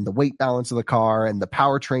amazing. And the weight balance of the car and the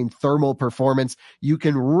powertrain thermal performance, you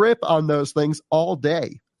can rip on those things all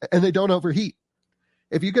day and they don't overheat.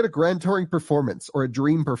 If you get a Grand Touring Performance or a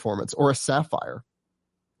Dream Performance or a Sapphire,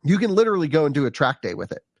 you can literally go and do a track day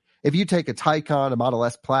with it. If you take a Taycan, a Model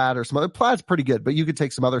S Plaid, or some other, Plaid's pretty good, but you could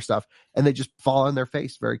take some other stuff and they just fall on their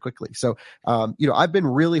face very quickly. So, I've been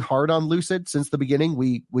really hard on Lucid since the beginning.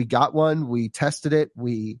 We got one, we tested it,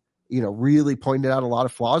 we, really pointed out a lot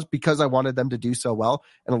of flaws because I wanted them to do so well.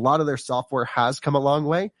 And a lot of their software has come a long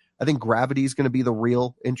way. I think Gravity is going to be the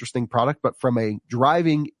real interesting product, but from a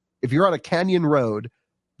driving, if you're on a canyon road,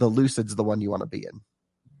 the Lucid's the one you want to be in.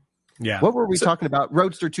 Yeah. What were we talking about?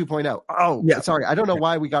 Roadster 2.0. Oh, yeah. Sorry. I don't know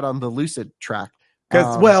why we got on the Lucid track.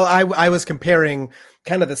 Because, I was comparing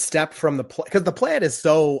kind of the step from because the Plaid is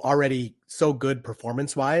already so good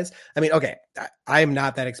performance-wise. I mean, okay, I am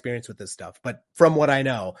not that experienced with this stuff, but from what I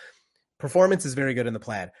know, performance is very good in the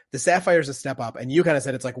Plaid. The Sapphire is a step up, and you kind of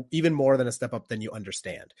said it's like even more than a step up than you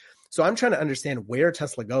understand. So I'm trying to understand where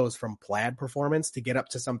Tesla goes from Plaid performance to get up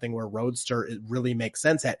to something where Roadster really makes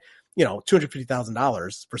sense at,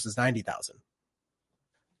 $250,000 versus $90,000.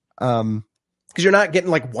 Because you're not getting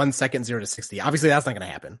like 1 second 0 to 60. Obviously, that's not going to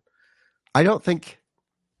happen. I don't think.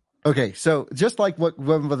 Okay, so just like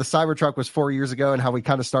when the Cybertruck was 4 years ago and how we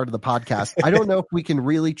kind of started the podcast, I don't know if we can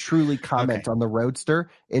really truly comment on the Roadster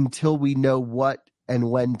until we know what and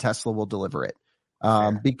when Tesla will deliver it.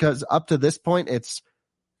 Because up to this point, it's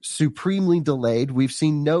supremely delayed. We've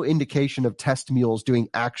seen no indication of test mules doing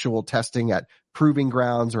actual testing at proving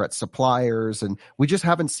grounds or at suppliers, and we just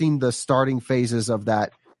haven't seen the starting phases of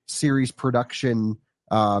that series production,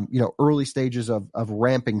 early stages of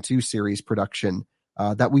ramping to series production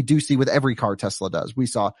that we do see with every car Tesla does. We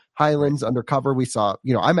saw Highlands undercover. We saw,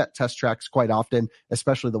 I'm at test tracks quite often,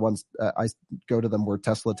 especially the ones I go to them where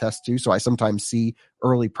Tesla tests too. So I sometimes see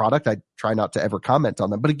early product. I try not to ever comment on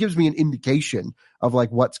them, but it gives me an indication of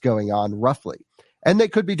like what's going on roughly. And they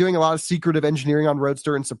could be doing a lot of secretive engineering on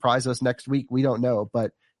Roadster and surprise us next week. We don't know.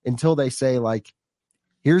 But until they say like,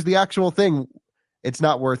 here's the actual thing, it's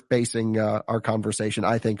not worth basing our conversation,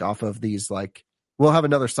 I think, off of these, like, we'll have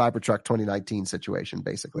another Cybertruck 2019 situation,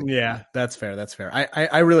 basically. Yeah, that's fair. That's fair.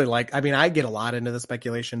 I really I get a lot into the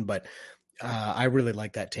speculation, but I really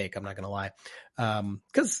like that take. I'm not going to lie.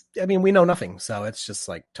 Because, we know nothing. So it's just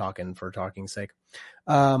like talking for talking's sake.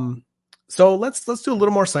 So let's do a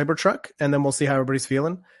little more Cybertruck, and then we'll see how everybody's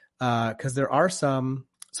feeling. Because there are some...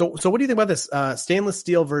 So what do you think about this? Stainless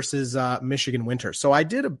steel versus Michigan winter. So I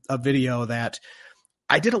did a video that...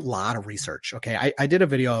 I did a lot of research. Okay. I did a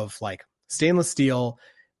video of like stainless steel,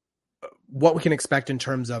 what we can expect in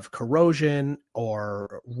terms of corrosion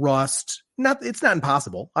or rust. It's not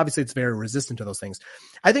impossible. Obviously, it's very resistant to those things.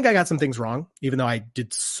 I think I got some things wrong, even though I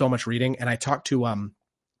did so much reading. And I talked to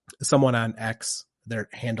someone on X. Their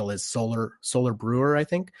handle is Solar Brewer, I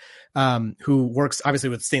think, who works obviously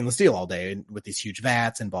with stainless steel all day with these huge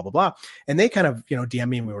vats and blah, blah, blah. And they kind of, DM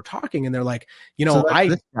me and we were talking, and they're like, so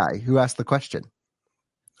this guy who asked the question.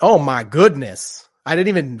 Oh my goodness. I didn't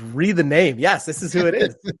even read the name. Yes, this is who it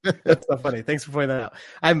is. That's so funny. Thanks for pointing that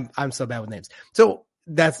out. I'm so bad with names. So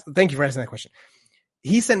thank you for asking that question.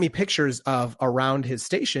 He sent me pictures of around his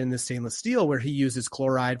station, this stainless steel, where he uses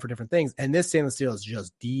chloride for different things. And this stainless steel is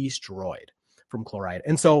just destroyed from chloride.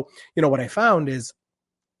 And so, what I found is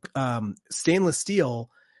stainless steel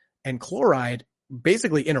and chloride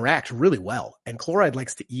basically interact really well. And chloride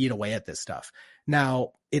likes to eat away at this stuff.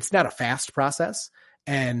 Now, it's not a fast process.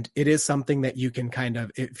 And it is something that you can kind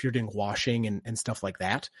of, if you're doing washing and stuff like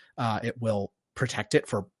that, it will protect it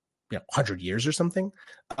for 100 years or something.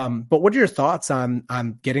 But what are your thoughts on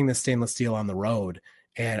getting the stainless steel on the road?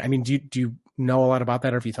 And do you know a lot about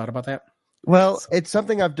that, or have you thought about that? Well, it's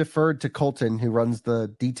something I've deferred to Colton, who runs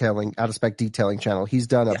the Out of Spec detailing channel. He's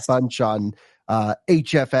done a bunch on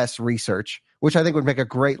HFS research, which I think would make a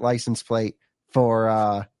great license plate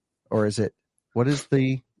for, or is it, what is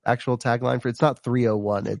the actual tagline for it's not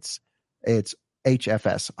 301, it's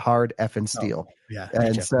HFS, hard effing steel. Yeah.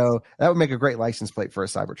 And HFS. so that would make a great license plate for a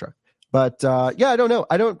Cybertruck. But yeah, I don't know.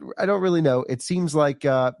 I don't really know. It seems like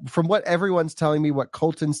from what everyone's telling me, what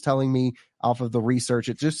Colton's telling me off of the research,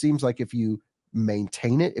 it just seems like if you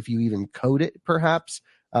maintain it, if you even code it, perhaps,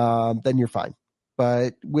 then you're fine.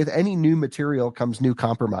 But with any new material comes new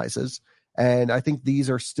compromises. And I think these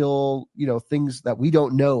are still, things that we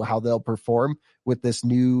don't know how they'll perform with this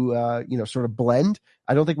new, sort of blend.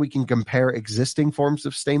 I don't think we can compare existing forms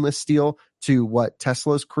of stainless steel to what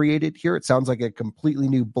Tesla's created here. It sounds like a completely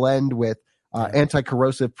new blend with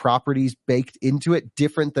anti-corrosive properties baked into it,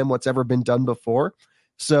 different than what's ever been done before.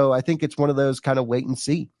 So I think it's one of those kind of wait and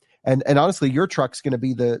see. And honestly, your truck's going to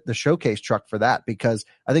be the showcase truck for that, because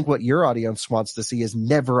I think what your audience wants to see is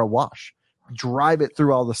never a wash. Drive it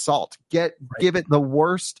through all the salt, give it the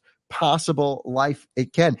worst possible life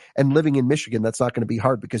it can. And living in Michigan, that's not going to be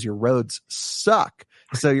hard because your roads suck.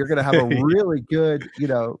 So you're going to have a really good,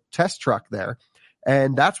 test truck there.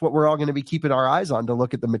 And that's what we're all going to be keeping our eyes on to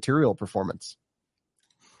look at the material performance.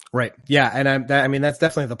 Right. Yeah. And that's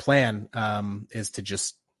definitely the plan, is to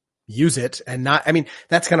just use it and not,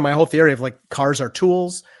 that's kind of my whole theory of like cars are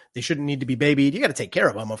tools. They shouldn't need to be babied. You got to take care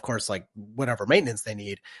of them, of course, like whatever maintenance they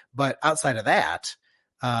need. But outside of that,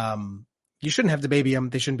 you shouldn't have to baby them.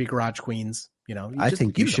 They shouldn't be garage queens. I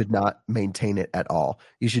think you should not maintain it at all.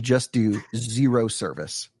 You should just do zero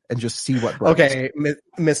service and just see what breaks. Okay,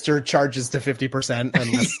 Mr. charges to 50%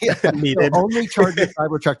 unless needed. So only charge the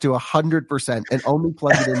Cybertruck to 100% and only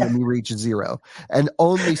plug it in when you reach zero, and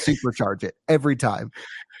only supercharge it every time.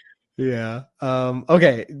 Yeah.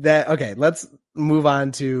 Okay. Let's move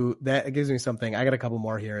on to that. It gives me something. I got a couple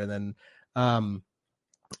more here, and then,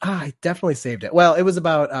 I definitely saved it. Well, it was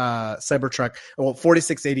about, Cybertruck,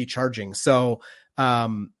 4680 charging. So,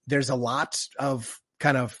 there's a lot of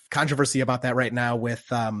kind of controversy about that right now with,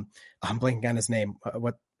 I'm blanking on his name.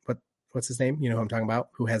 What's his name? You know who I'm talking about?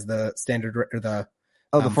 Who has the standard or the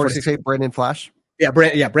 4680 Brandon Flash? Yeah,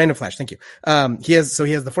 Brandon Flash. Thank you. He has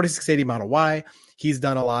the 4680 Model Y. He's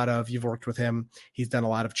done you've worked with him. He's done a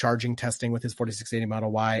lot of charging testing with his 4680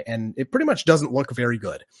 Model Y, and it pretty much doesn't look very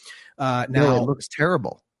good. Now it looks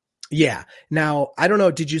terrible. Yeah. Now, I don't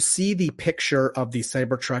know. Did you see the picture of the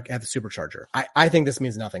Cybertruck at the supercharger? I think this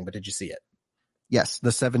means nothing, but did you see it? Yes.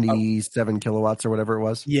 The 77 kilowatts or whatever it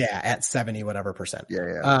was. Yeah. At 70, whatever percent.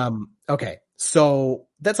 Yeah. Okay. So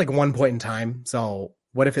that's like one point in time. So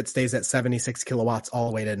what if it stays at 76 kilowatts all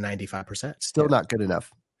the way to 95%? Still not good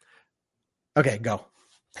enough. Okay, go.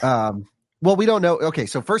 Well, we don't know. Okay,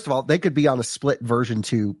 so first of all, they could be on a split version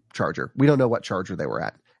 2 charger. We don't know what charger they were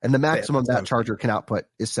at. And the maximum that charger can output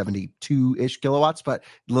is 72-ish kilowatts, but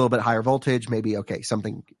a little bit higher voltage, maybe,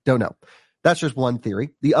 something, don't know. That's just one theory.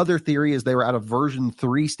 The other theory is they were at a version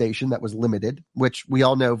 3 station that was limited, which we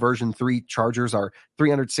all know version 3 chargers are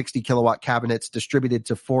 360 kilowatt cabinets distributed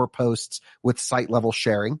to 4 posts with site level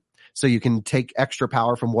sharing. So you can take extra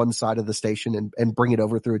power from one side of the station and bring it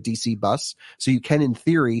over through a DC bus. So you can, in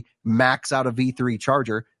theory, max out a V3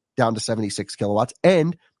 charger down to 76 kilowatts.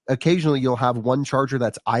 And occasionally you'll have one charger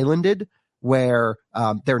that's islanded where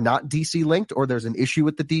they're not DC linked, or there's an issue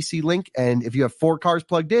with the DC link. And if you have 4 cars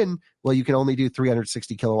plugged in, well, you can only do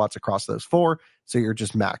 360 kilowatts across those 4. So you're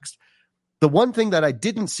just maxed. The one thing that I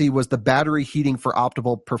didn't see was the battery heating for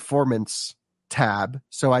optimal performance tab.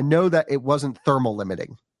 So I know that it wasn't thermal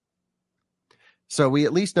limiting. So we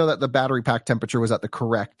at least know that the battery pack temperature was at the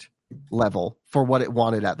correct level for what it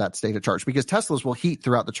wanted at that state of charge, because Teslas will heat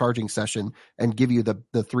throughout the charging session and give you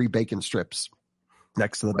the 3 bacon strips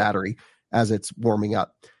next to the battery as it's warming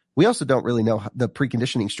up. We also don't really know the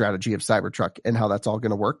preconditioning strategy of Cybertruck and how that's all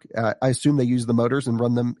going to work. I assume they use the motors and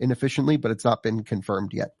run them inefficiently, but it's not been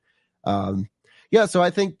confirmed yet. So I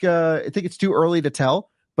think it's too early to tell,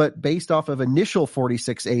 but based off of initial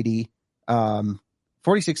 4680,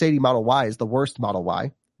 4680 Model Y is the worst Model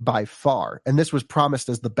Y by far. And this was promised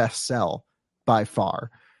as the best sell by far.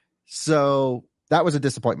 So that was a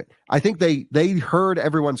disappointment. I think they heard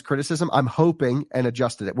everyone's criticism, I'm hoping, and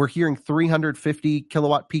adjusted it. We're hearing 350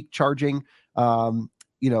 kilowatt peak charging,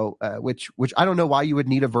 which I don't know why you would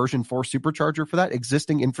need a version 4 supercharger for that.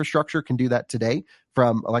 Existing infrastructure can do that today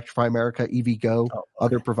from Electrify America, EVgo,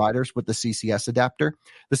 other providers with the CCS adapter.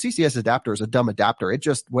 The CCS adapter is a dumb adapter. It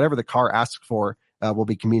just, whatever the car asks for, will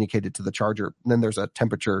be communicated to the charger. And then there's a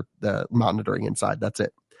temperature monitoring inside. That's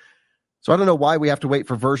it. So I don't know why we have to wait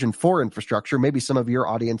for version 4 infrastructure. Maybe some of your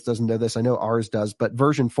audience doesn't know this. I know ours does, but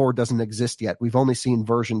version 4 doesn't exist yet. We've only seen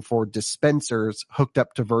version 4 dispensers hooked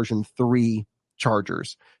up to version 3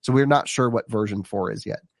 chargers. So we're not sure what version 4 is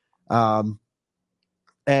yet.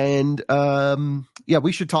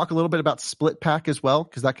 We should talk a little bit about split pack as well,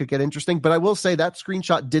 because that could get interesting. But I will say that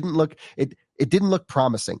screenshot didn't look, it it didn't look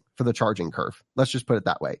promising for the charging curve. Let's just put it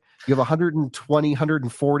that way. You have 120,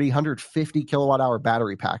 140, 150 kilowatt hour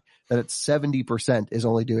battery pack that at 70% is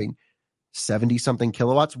only doing 70 something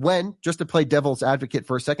kilowatts, when, just to play devil's advocate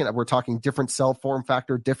for a second, we're talking different cell form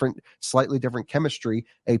factor, slightly different chemistry.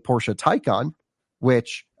 A Porsche Taycan,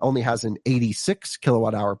 which only has an 86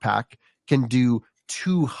 kilowatt hour pack, can do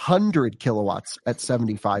 200 kilowatts at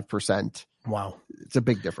 75%. Wow. It's a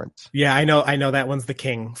big difference. Yeah, I know that one's the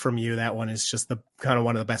king from you. That one is just the kind of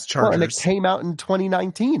one of the best chargers. Well, and it came out in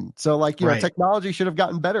 2019. So technology should have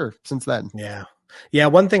gotten better since then. Yeah. Yeah.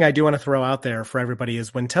 One thing I do want to throw out there for everybody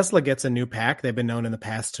is when Tesla gets a new pack, they've been known in the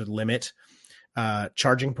past to limit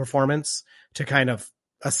charging performance to kind of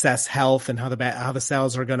assess health and how the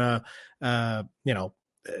cells are going to,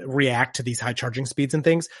 react to these high charging speeds and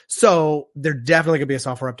things. So there definitely could be a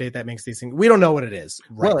software update that makes these things. We don't know what it is.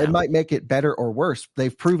 It might make it better or worse.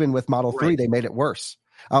 They've proven with Model 3, they made it worse.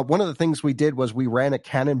 One of the things we did was we ran a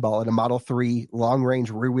cannonball in a Model 3 long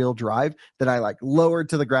range rear wheel drive that I lowered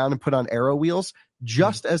to the ground and put on aero wheels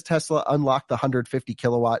just as Tesla unlocked the 150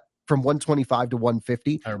 kilowatt from 125 to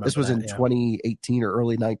 150. This was in 2018 or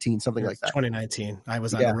early 19, something like that. 2019. I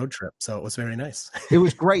was on a road trip, so it was very nice. It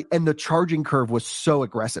was great. And the charging curve was so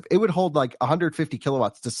aggressive. It would hold 150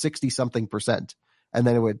 kilowatts to 60 something percent. And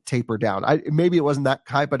then it would taper down. Maybe it wasn't that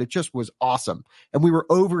high, but it just was awesome. And we were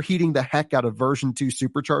overheating the heck out of version 2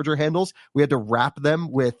 supercharger handles. We had to wrap them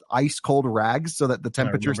with ice cold rags so that the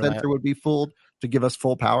temperature sensor would be fooled to give us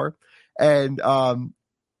full power. And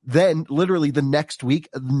then literally the next week,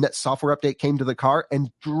 the software update came to the car and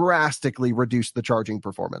drastically reduced the charging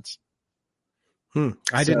performance.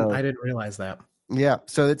 I didn't realize that. Yeah.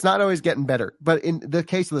 So it's not always getting better, but in the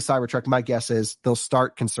case of the Cybertruck, my guess is they'll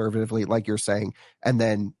start conservatively, like you're saying, and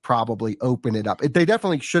then probably open it up. They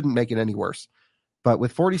definitely shouldn't make it any worse, but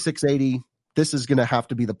with 4680, this is going to have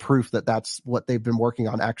to be the proof that that's what they've been working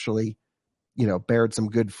on actually, bared some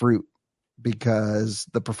good fruit, because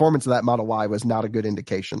the performance of that Model Y was not a good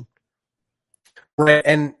indication. Right.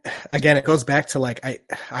 And again, it goes back to I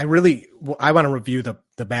want to review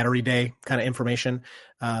the battery day kind of information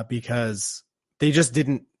because they just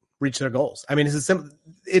didn't reach their goals. I mean,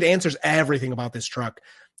 it answers everything about this truck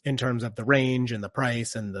in terms of the range and the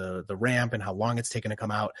price and the ramp and how long it's taken to come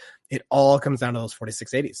out. It all comes down to those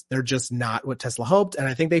 4680s. They're just not what Tesla hoped. And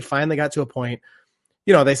I think they finally got to a point,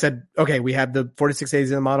 they said, okay, we have the 4680s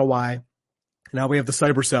in the Model Y. Now we have the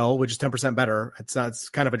Cybercell, which is 10% better. It's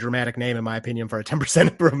kind of a dramatic name, in my opinion, for a 10%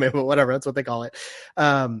 improvement, but whatever. That's what they call it.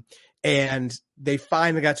 And they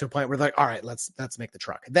finally got to a point where they're like, all right, let's make the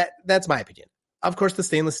truck. That's my opinion. Of course, the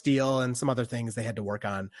stainless steel and some other things they had to work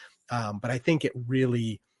on. But I think it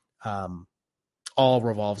really all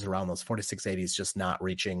revolves around those 4680s just not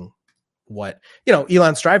reaching what,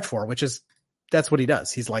 Elon strived for, which is that's what he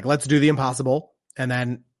does. He's like, let's do the impossible. And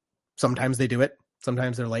then sometimes they do it.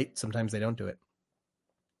 Sometimes they're late. Sometimes they don't do it.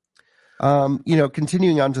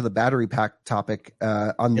 Continuing on to the battery pack topic,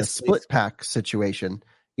 on the split pack situation,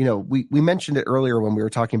 we mentioned it earlier when we were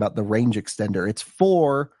talking about the range extender. It's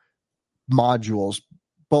 4 modules,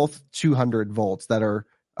 both 200 volts that are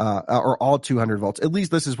all 200 volts. At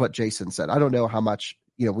least this is what Jason said. I don't know how much,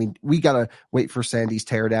 we got to wait for Sandy's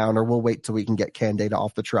teardown, or we'll wait till we can get CAN data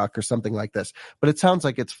off the truck or something like this. But it sounds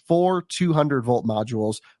like it's 4 200 volt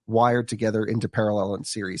modules wired together into parallel in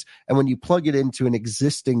series. And when you plug it into an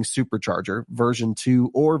existing supercharger, version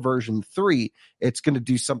 2 or version 3, it's going to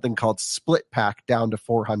do something called split pack down to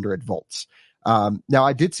 400 volts. Now,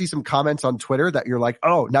 I did see some comments on Twitter that you're like,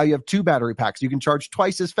 oh, now you have 2 battery packs. You can charge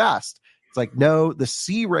twice as fast. It's like, no, the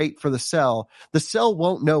C rate for the cell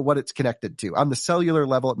won't know what it's connected to. On the cellular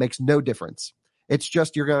level, it makes no difference. It's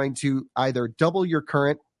just you're going to either double your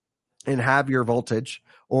current and have your voltage,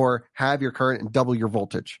 or have your current and double your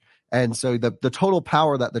voltage. And so the total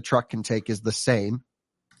power that the truck can take is the same.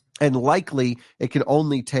 And likely it can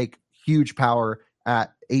only take huge power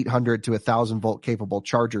at 800 to 1,000 volt capable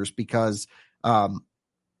chargers, because to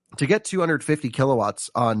get 250 kilowatts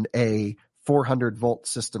on a 400 volt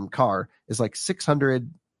system car is like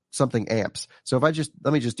 600 something amps. So if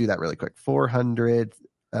let me just do that really quick. 400,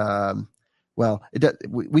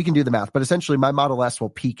 we can do the math, but essentially my Model S will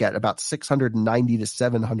peak at about 690 to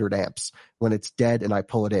 700 amps when it's dead and I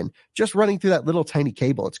pull it in. Just running through that little tiny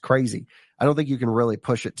cable, it's crazy. I don't think you can really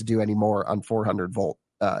push it to do any more on 400 volt.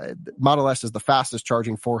 Model S is the fastest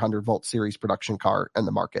charging 400 volt series production car in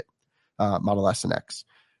the market, Model S and X,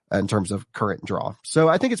 in terms of current draw. So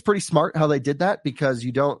I think it's pretty smart how they did that, because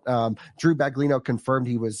you don't, Drew Baglino confirmed,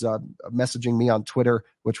 he was messaging me on Twitter,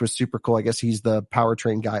 which was super cool. I guess he's the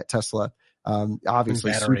powertrain guy at Tesla.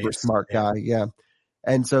 Obviously super smart guy. Yeah.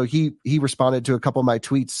 And so he responded to a couple of my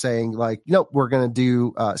tweets saying like, nope, we're going to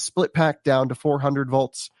do split pack down to 400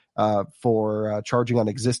 volts for charging on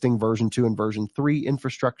existing version 2 and version 3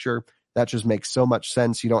 infrastructure. That just makes so much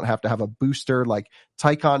sense. You don't have to have a booster. Like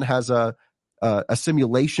Taycan has a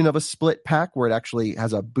simulation of a split pack where it actually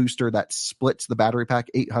has a booster that splits the battery pack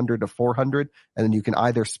 800 to 400, and then you can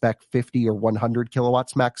either spec 50 or 100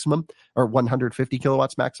 kilowatts maximum, or 150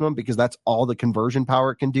 kilowatts maximum, because that's all the conversion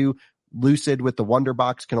power it can do. Lucid with the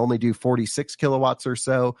Wonderbox can only do 46 kilowatts or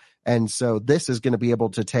so, and so this is going to be able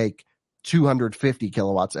to take 250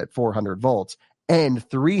 kilowatts at 400 volts and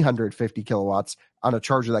 350 kilowatts on a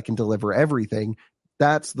charger that can deliver everything.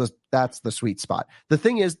 That's the sweet spot. The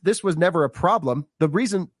thing is, this was never a problem. The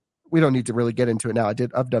reason, we don't need to really get into it now.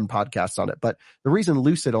 I've done podcasts on it, but the reason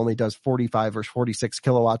Lucid only does 45 or 46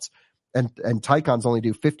 kilowatts and Taycan's only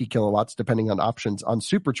do 50 kilowatts, depending on options on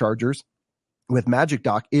superchargers with Magic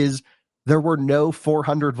Dock, is there were no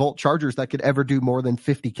 400 volt chargers that could ever do more than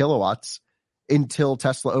 50 kilowatts until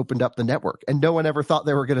Tesla opened up the network. And no one ever thought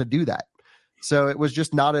they were going to do that. So it was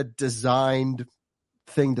just not a designed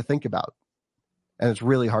thing to think about. And it's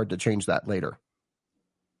really hard to change that later.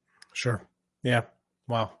 Sure. Yeah.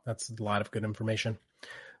 Wow. That's a lot of good information.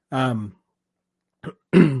 Just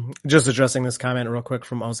addressing this comment real quick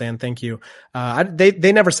from Ozan. Thank you.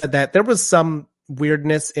 They never said that. There was some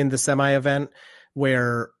weirdness in the semi event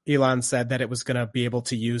where Elon said that it was going to be able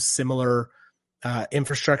to use similar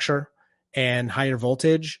infrastructure and higher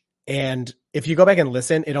voltage. And if you go back and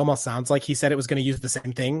listen, it almost sounds like he said it was going to use the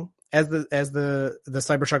same thing as the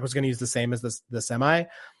Cybertruck was going to use the same as the semi.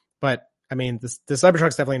 But I mean, the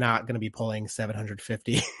Cybertruck's definitely not going to be pulling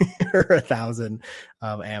 750 or 1,000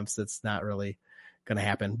 amps. That's not really going to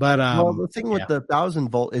happen. But well, the thing with the 1,000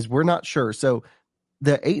 volt is we're not sure. So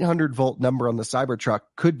the 800 volt number on the Cybertruck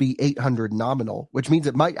could be 800 nominal, which means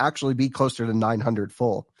it might actually be closer to 900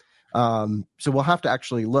 full. So we'll have to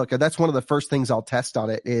actually look. And that's one of the first things I'll test on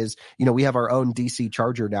it is, we have our own DC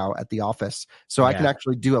charger now at the office. So I can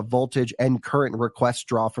actually do a voltage and current request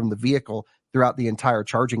draw from the vehicle throughout the entire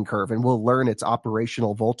charging curve, and we'll learn its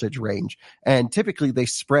operational voltage range. And typically they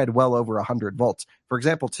spread well over 100 volts. For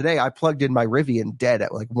example, today I plugged in my Rivian dead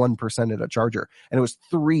at like 1% at a charger, and it was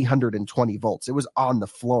 320 volts. It was on the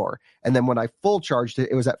floor. And then when I full charged it,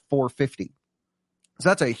 it was at 450. So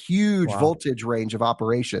that's a huge voltage range of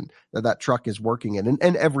operation that truck is working in.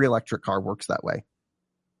 And every electric car works that way.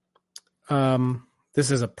 This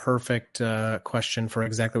is a perfect question for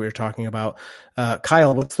exactly what you're talking about.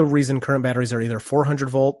 Kyle, what's the reason current batteries are either 400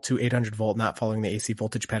 volt to 800 volt, not following the AC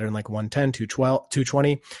voltage pattern like 110,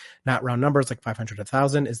 220, not round numbers like 500,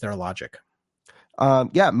 1,000? Is there a logic?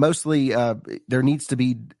 Mostly there needs to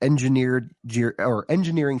be engineering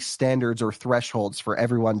standards or thresholds for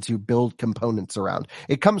everyone to build components around.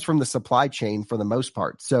 It comes from the supply chain for the most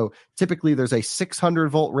part. So typically there's a 600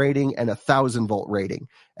 volt rating and a 1,000 volt rating.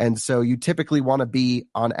 And so you typically want to be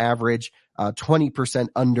on average 20%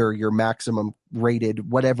 under your maximum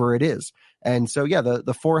rated, whatever it is. And so,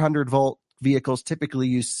 the 400 volt vehicles typically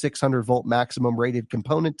use 600 volt maximum rated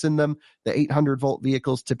components in them. The 800 volt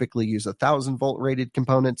vehicles typically use 1,000 volt rated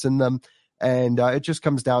components in them. And it just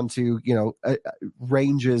comes down to,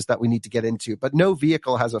 ranges that we need to get into. But no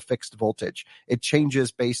vehicle has a fixed voltage. It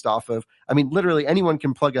changes based off of, literally anyone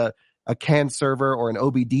can plug a CAN server or an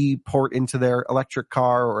OBD port into their electric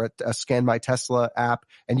car or a Scan My Tesla app,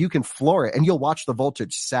 and you can floor it and you'll watch the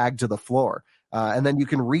voltage sag to the floor. And then you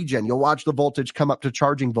can regen. You'll watch the voltage come up to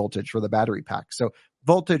charging voltage for the battery pack. So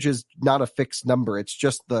voltage is not a fixed number. It's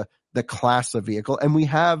just the class of vehicle. And we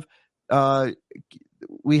have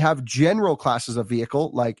general classes of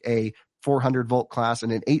vehicle, like a 400 volt class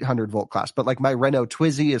and an 800 volt class. But like my Renault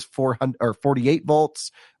Twizy is 48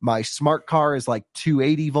 volts. My smart car is like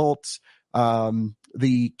 280 volts.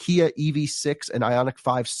 The Kia EV6 and Ioniq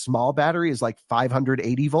 5 small battery is like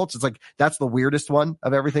 580 volts. It's like, that's the weirdest one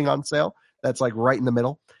of everything on sale. That's like right in the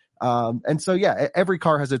middle. And so, every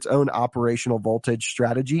car has its own operational voltage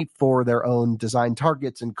strategy for their own design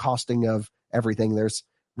targets and costing of everything. There's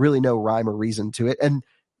really no rhyme or reason to it. And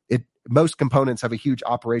most components have a huge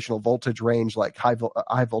operational voltage range, like high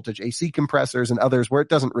voltage AC compressors and others, where it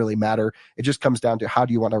doesn't really matter. It just comes down to how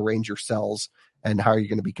do you want to arrange your cells and how are you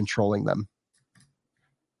going to be controlling them.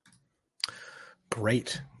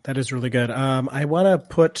 Great. That is really good. I want to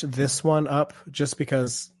put this one up just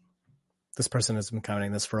because this person has been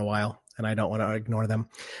commenting this for a while and I don't want to ignore them.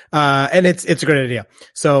 And it's a great idea.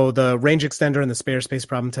 So the range extender and the spare space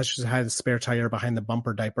problem, test to hide the spare tire behind the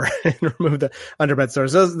bumper diaper and remove the underbed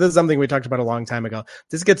storage. So this is something we talked about a long time ago.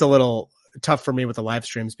 This gets a little tough for me with the live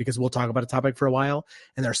streams because we'll talk about a topic for a while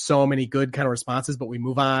and there's so many good kind of responses, but we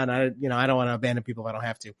move on. I don't want to abandon people if I don't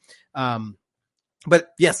have to. But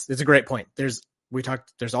yes, it's a great point. There's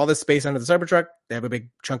all this space under the Cybertruck. They have a big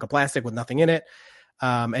chunk of plastic with nothing in it.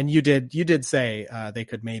 And you did say they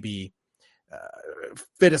could maybe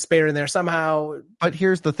fit a spare in there somehow. But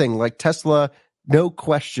here's the thing, like Tesla, no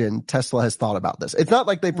question, Tesla has thought about this. It's not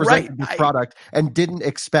like they presented this product and didn't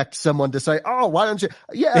expect someone to say, oh, why don't you?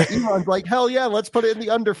 Yeah, Elon's like, hell yeah, let's put it in the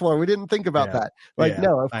underfloor. We didn't think about that. Like,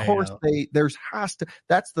 no, of course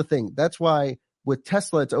that's the thing. That's why with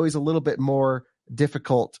Tesla, it's always a little bit more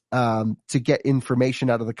difficult to get information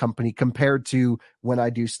out of the company compared to when I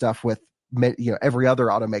do stuff with every other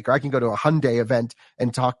automaker. I can go to a Hyundai event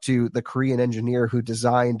and talk to the Korean engineer who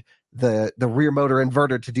designed the rear motor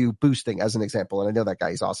inverter to do boosting, as an example. And I know that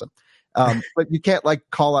guy, he's awesome. But you can't like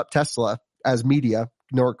call up Tesla as media,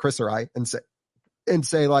 nor Chris or I, and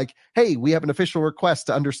say like, hey, we have an official request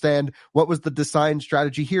to understand what was the design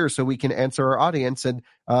strategy here so we can answer our audience and,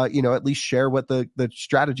 at least share what the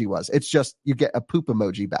strategy was. It's just, you get a poop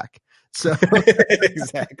emoji back. So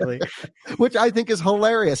exactly, which I think is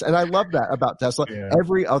hilarious. And I love that about Tesla. Yeah.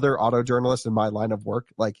 Every other auto journalist in my line of work,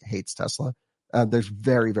 like, hates Tesla. There's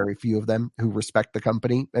very, very few of them who respect the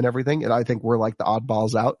company and everything. And I think we're like the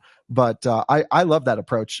oddballs out, but I love that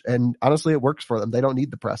approach. And honestly, it works for them. They don't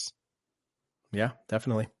need the press. Yeah,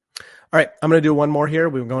 definitely. All right. I'm going to do one more here.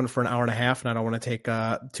 We've been going for an hour and a half and I don't want to take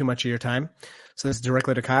too much of your time. So this is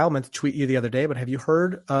directly to Kyle. I meant to tweet you the other day, but have you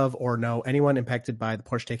heard of or know anyone impacted by the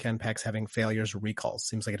Porsche Taycan packs having failures or recalls?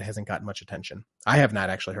 Seems like it hasn't gotten much attention. I have not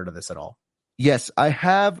actually heard of this at all. Yes, I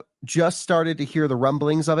have just started to hear the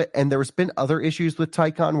rumblings of it. And there's been other issues with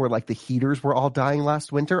Taycan where like the heaters were all dying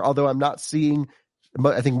last winter, although I'm not seeing,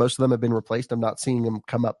 I think most of them have been replaced. I'm not seeing them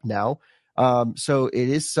come up now. So it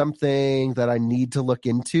is something that I need to look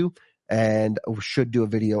into and should do a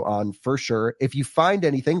video on for sure. If you find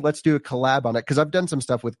anything, let's do a collab on it, because I've done some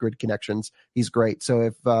stuff with Grid Connections. He's great.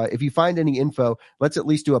 So if you find any info, let's at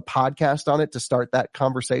least do a podcast on it to start that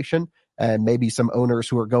conversation, and maybe some owners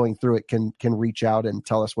who are going through it can reach out and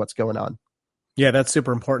tell us what's going on. Yeah, that's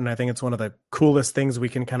super important. I think it's one of the coolest things we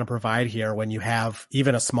can kind of provide here when you have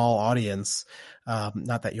even a small audience.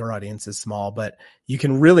 Not that your audience is small, but you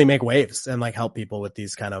can really make waves and like help people with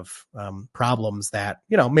these kind of problems that,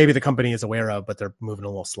 maybe the company is aware of, but they're moving a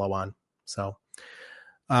little slow on. So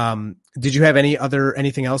did you have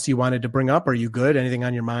anything else you wanted to bring up? Are you good? Anything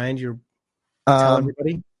on your mind you're telling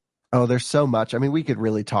everybody? Oh, there's so much. I mean, we could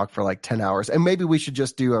really talk for like 10 hours, and maybe we should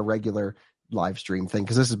just do a regular live stream thing,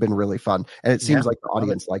 because this has been really fun and it seems like the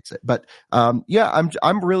audience likes it. But I'm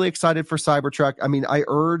really excited for Cybertruck. I mean, I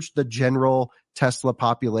urge the general Tesla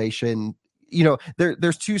population,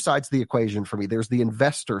 there's two sides to the equation for me. There's the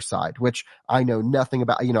investor side, which I know nothing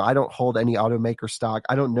about. I don't hold any automaker stock.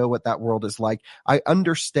 I don't know what that world is like. I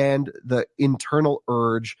understand the internal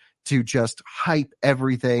urge to just hype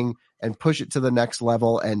everything and push it to the next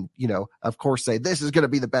level and, of course say this is going to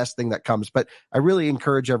be the best thing that comes. But I really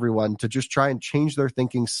encourage everyone to just try and change their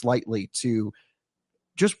thinking slightly, to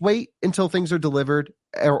just wait until things are delivered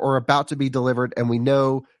or about to be delivered, and we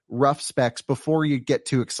know rough specs before you get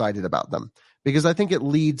too excited about them. Because I think it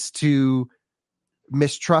leads to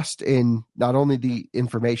mistrust in not only the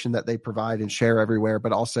information that they provide and share everywhere,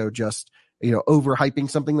 but also just, overhyping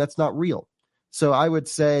something that's not real. So I would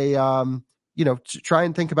say, try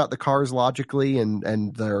and think about the cars logically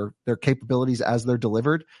and their capabilities as they're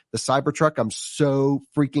delivered. The Cybertruck, I'm so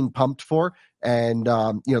freaking pumped for. And,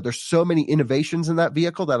 there's so many innovations in that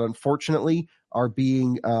vehicle that unfortunately are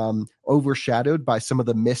being overshadowed by some of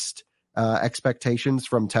the missed expectations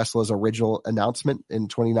from Tesla's original announcement in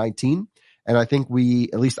 2019. And I think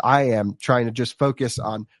at least I am trying to just focus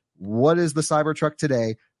on what is the Cybertruck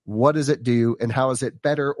today? What does it do? And how is it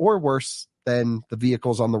better or worse than the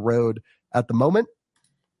vehicles on the road at the moment?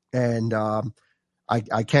 And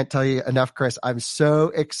I can't tell you enough, Chris. I'm so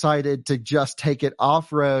excited to just take it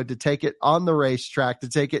off-road, to take it on the racetrack, to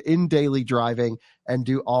take it in daily driving and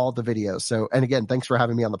do all the videos. So, and again, thanks for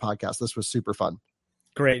having me on the podcast. This was super fun.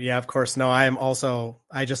 Great. Yeah, of course. No, I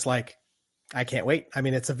can't wait. I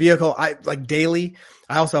mean, it's a vehicle I like daily.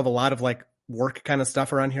 I also have a lot of like work kind of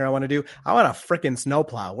stuff around here I want to do. I want a freaking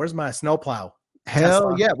snowplow. Where's my snowplow? Hell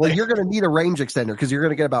Tesla. Yeah. Well, you're going to need a range extender because you're going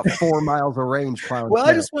to get about 4 miles of range plowing. Well,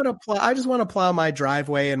 I just want to plow my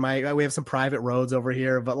driveway and we have some private roads over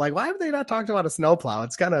here, but like, why have they not talked about a snowplow?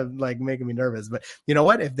 It's kind of like making me nervous, but you know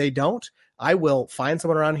what? If they don't, I will find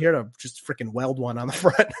someone around here to just freaking weld one on the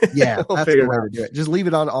front. Yeah. That's the way to do it. Just leave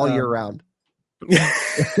it on all year round. Yeah,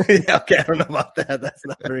 okay, I don't know about that. That's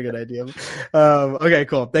not a very good idea. Okay,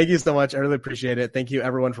 cool. Thank you so much. I really appreciate it. Thank you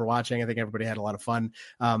everyone for watching. I think everybody had a lot of fun.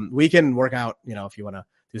 We can work out, if you want to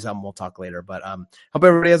do something, we'll talk later. But hope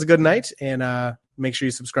everybody has a good night, and make sure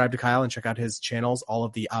you subscribe to Kyle and check out his channels, all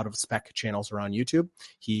of the Out of Spec channels around YouTube.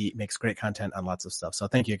 He makes great content on lots of stuff. So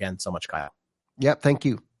thank you again so much, Kyle. Yep, thank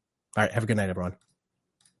you. All right, have a good night, everyone.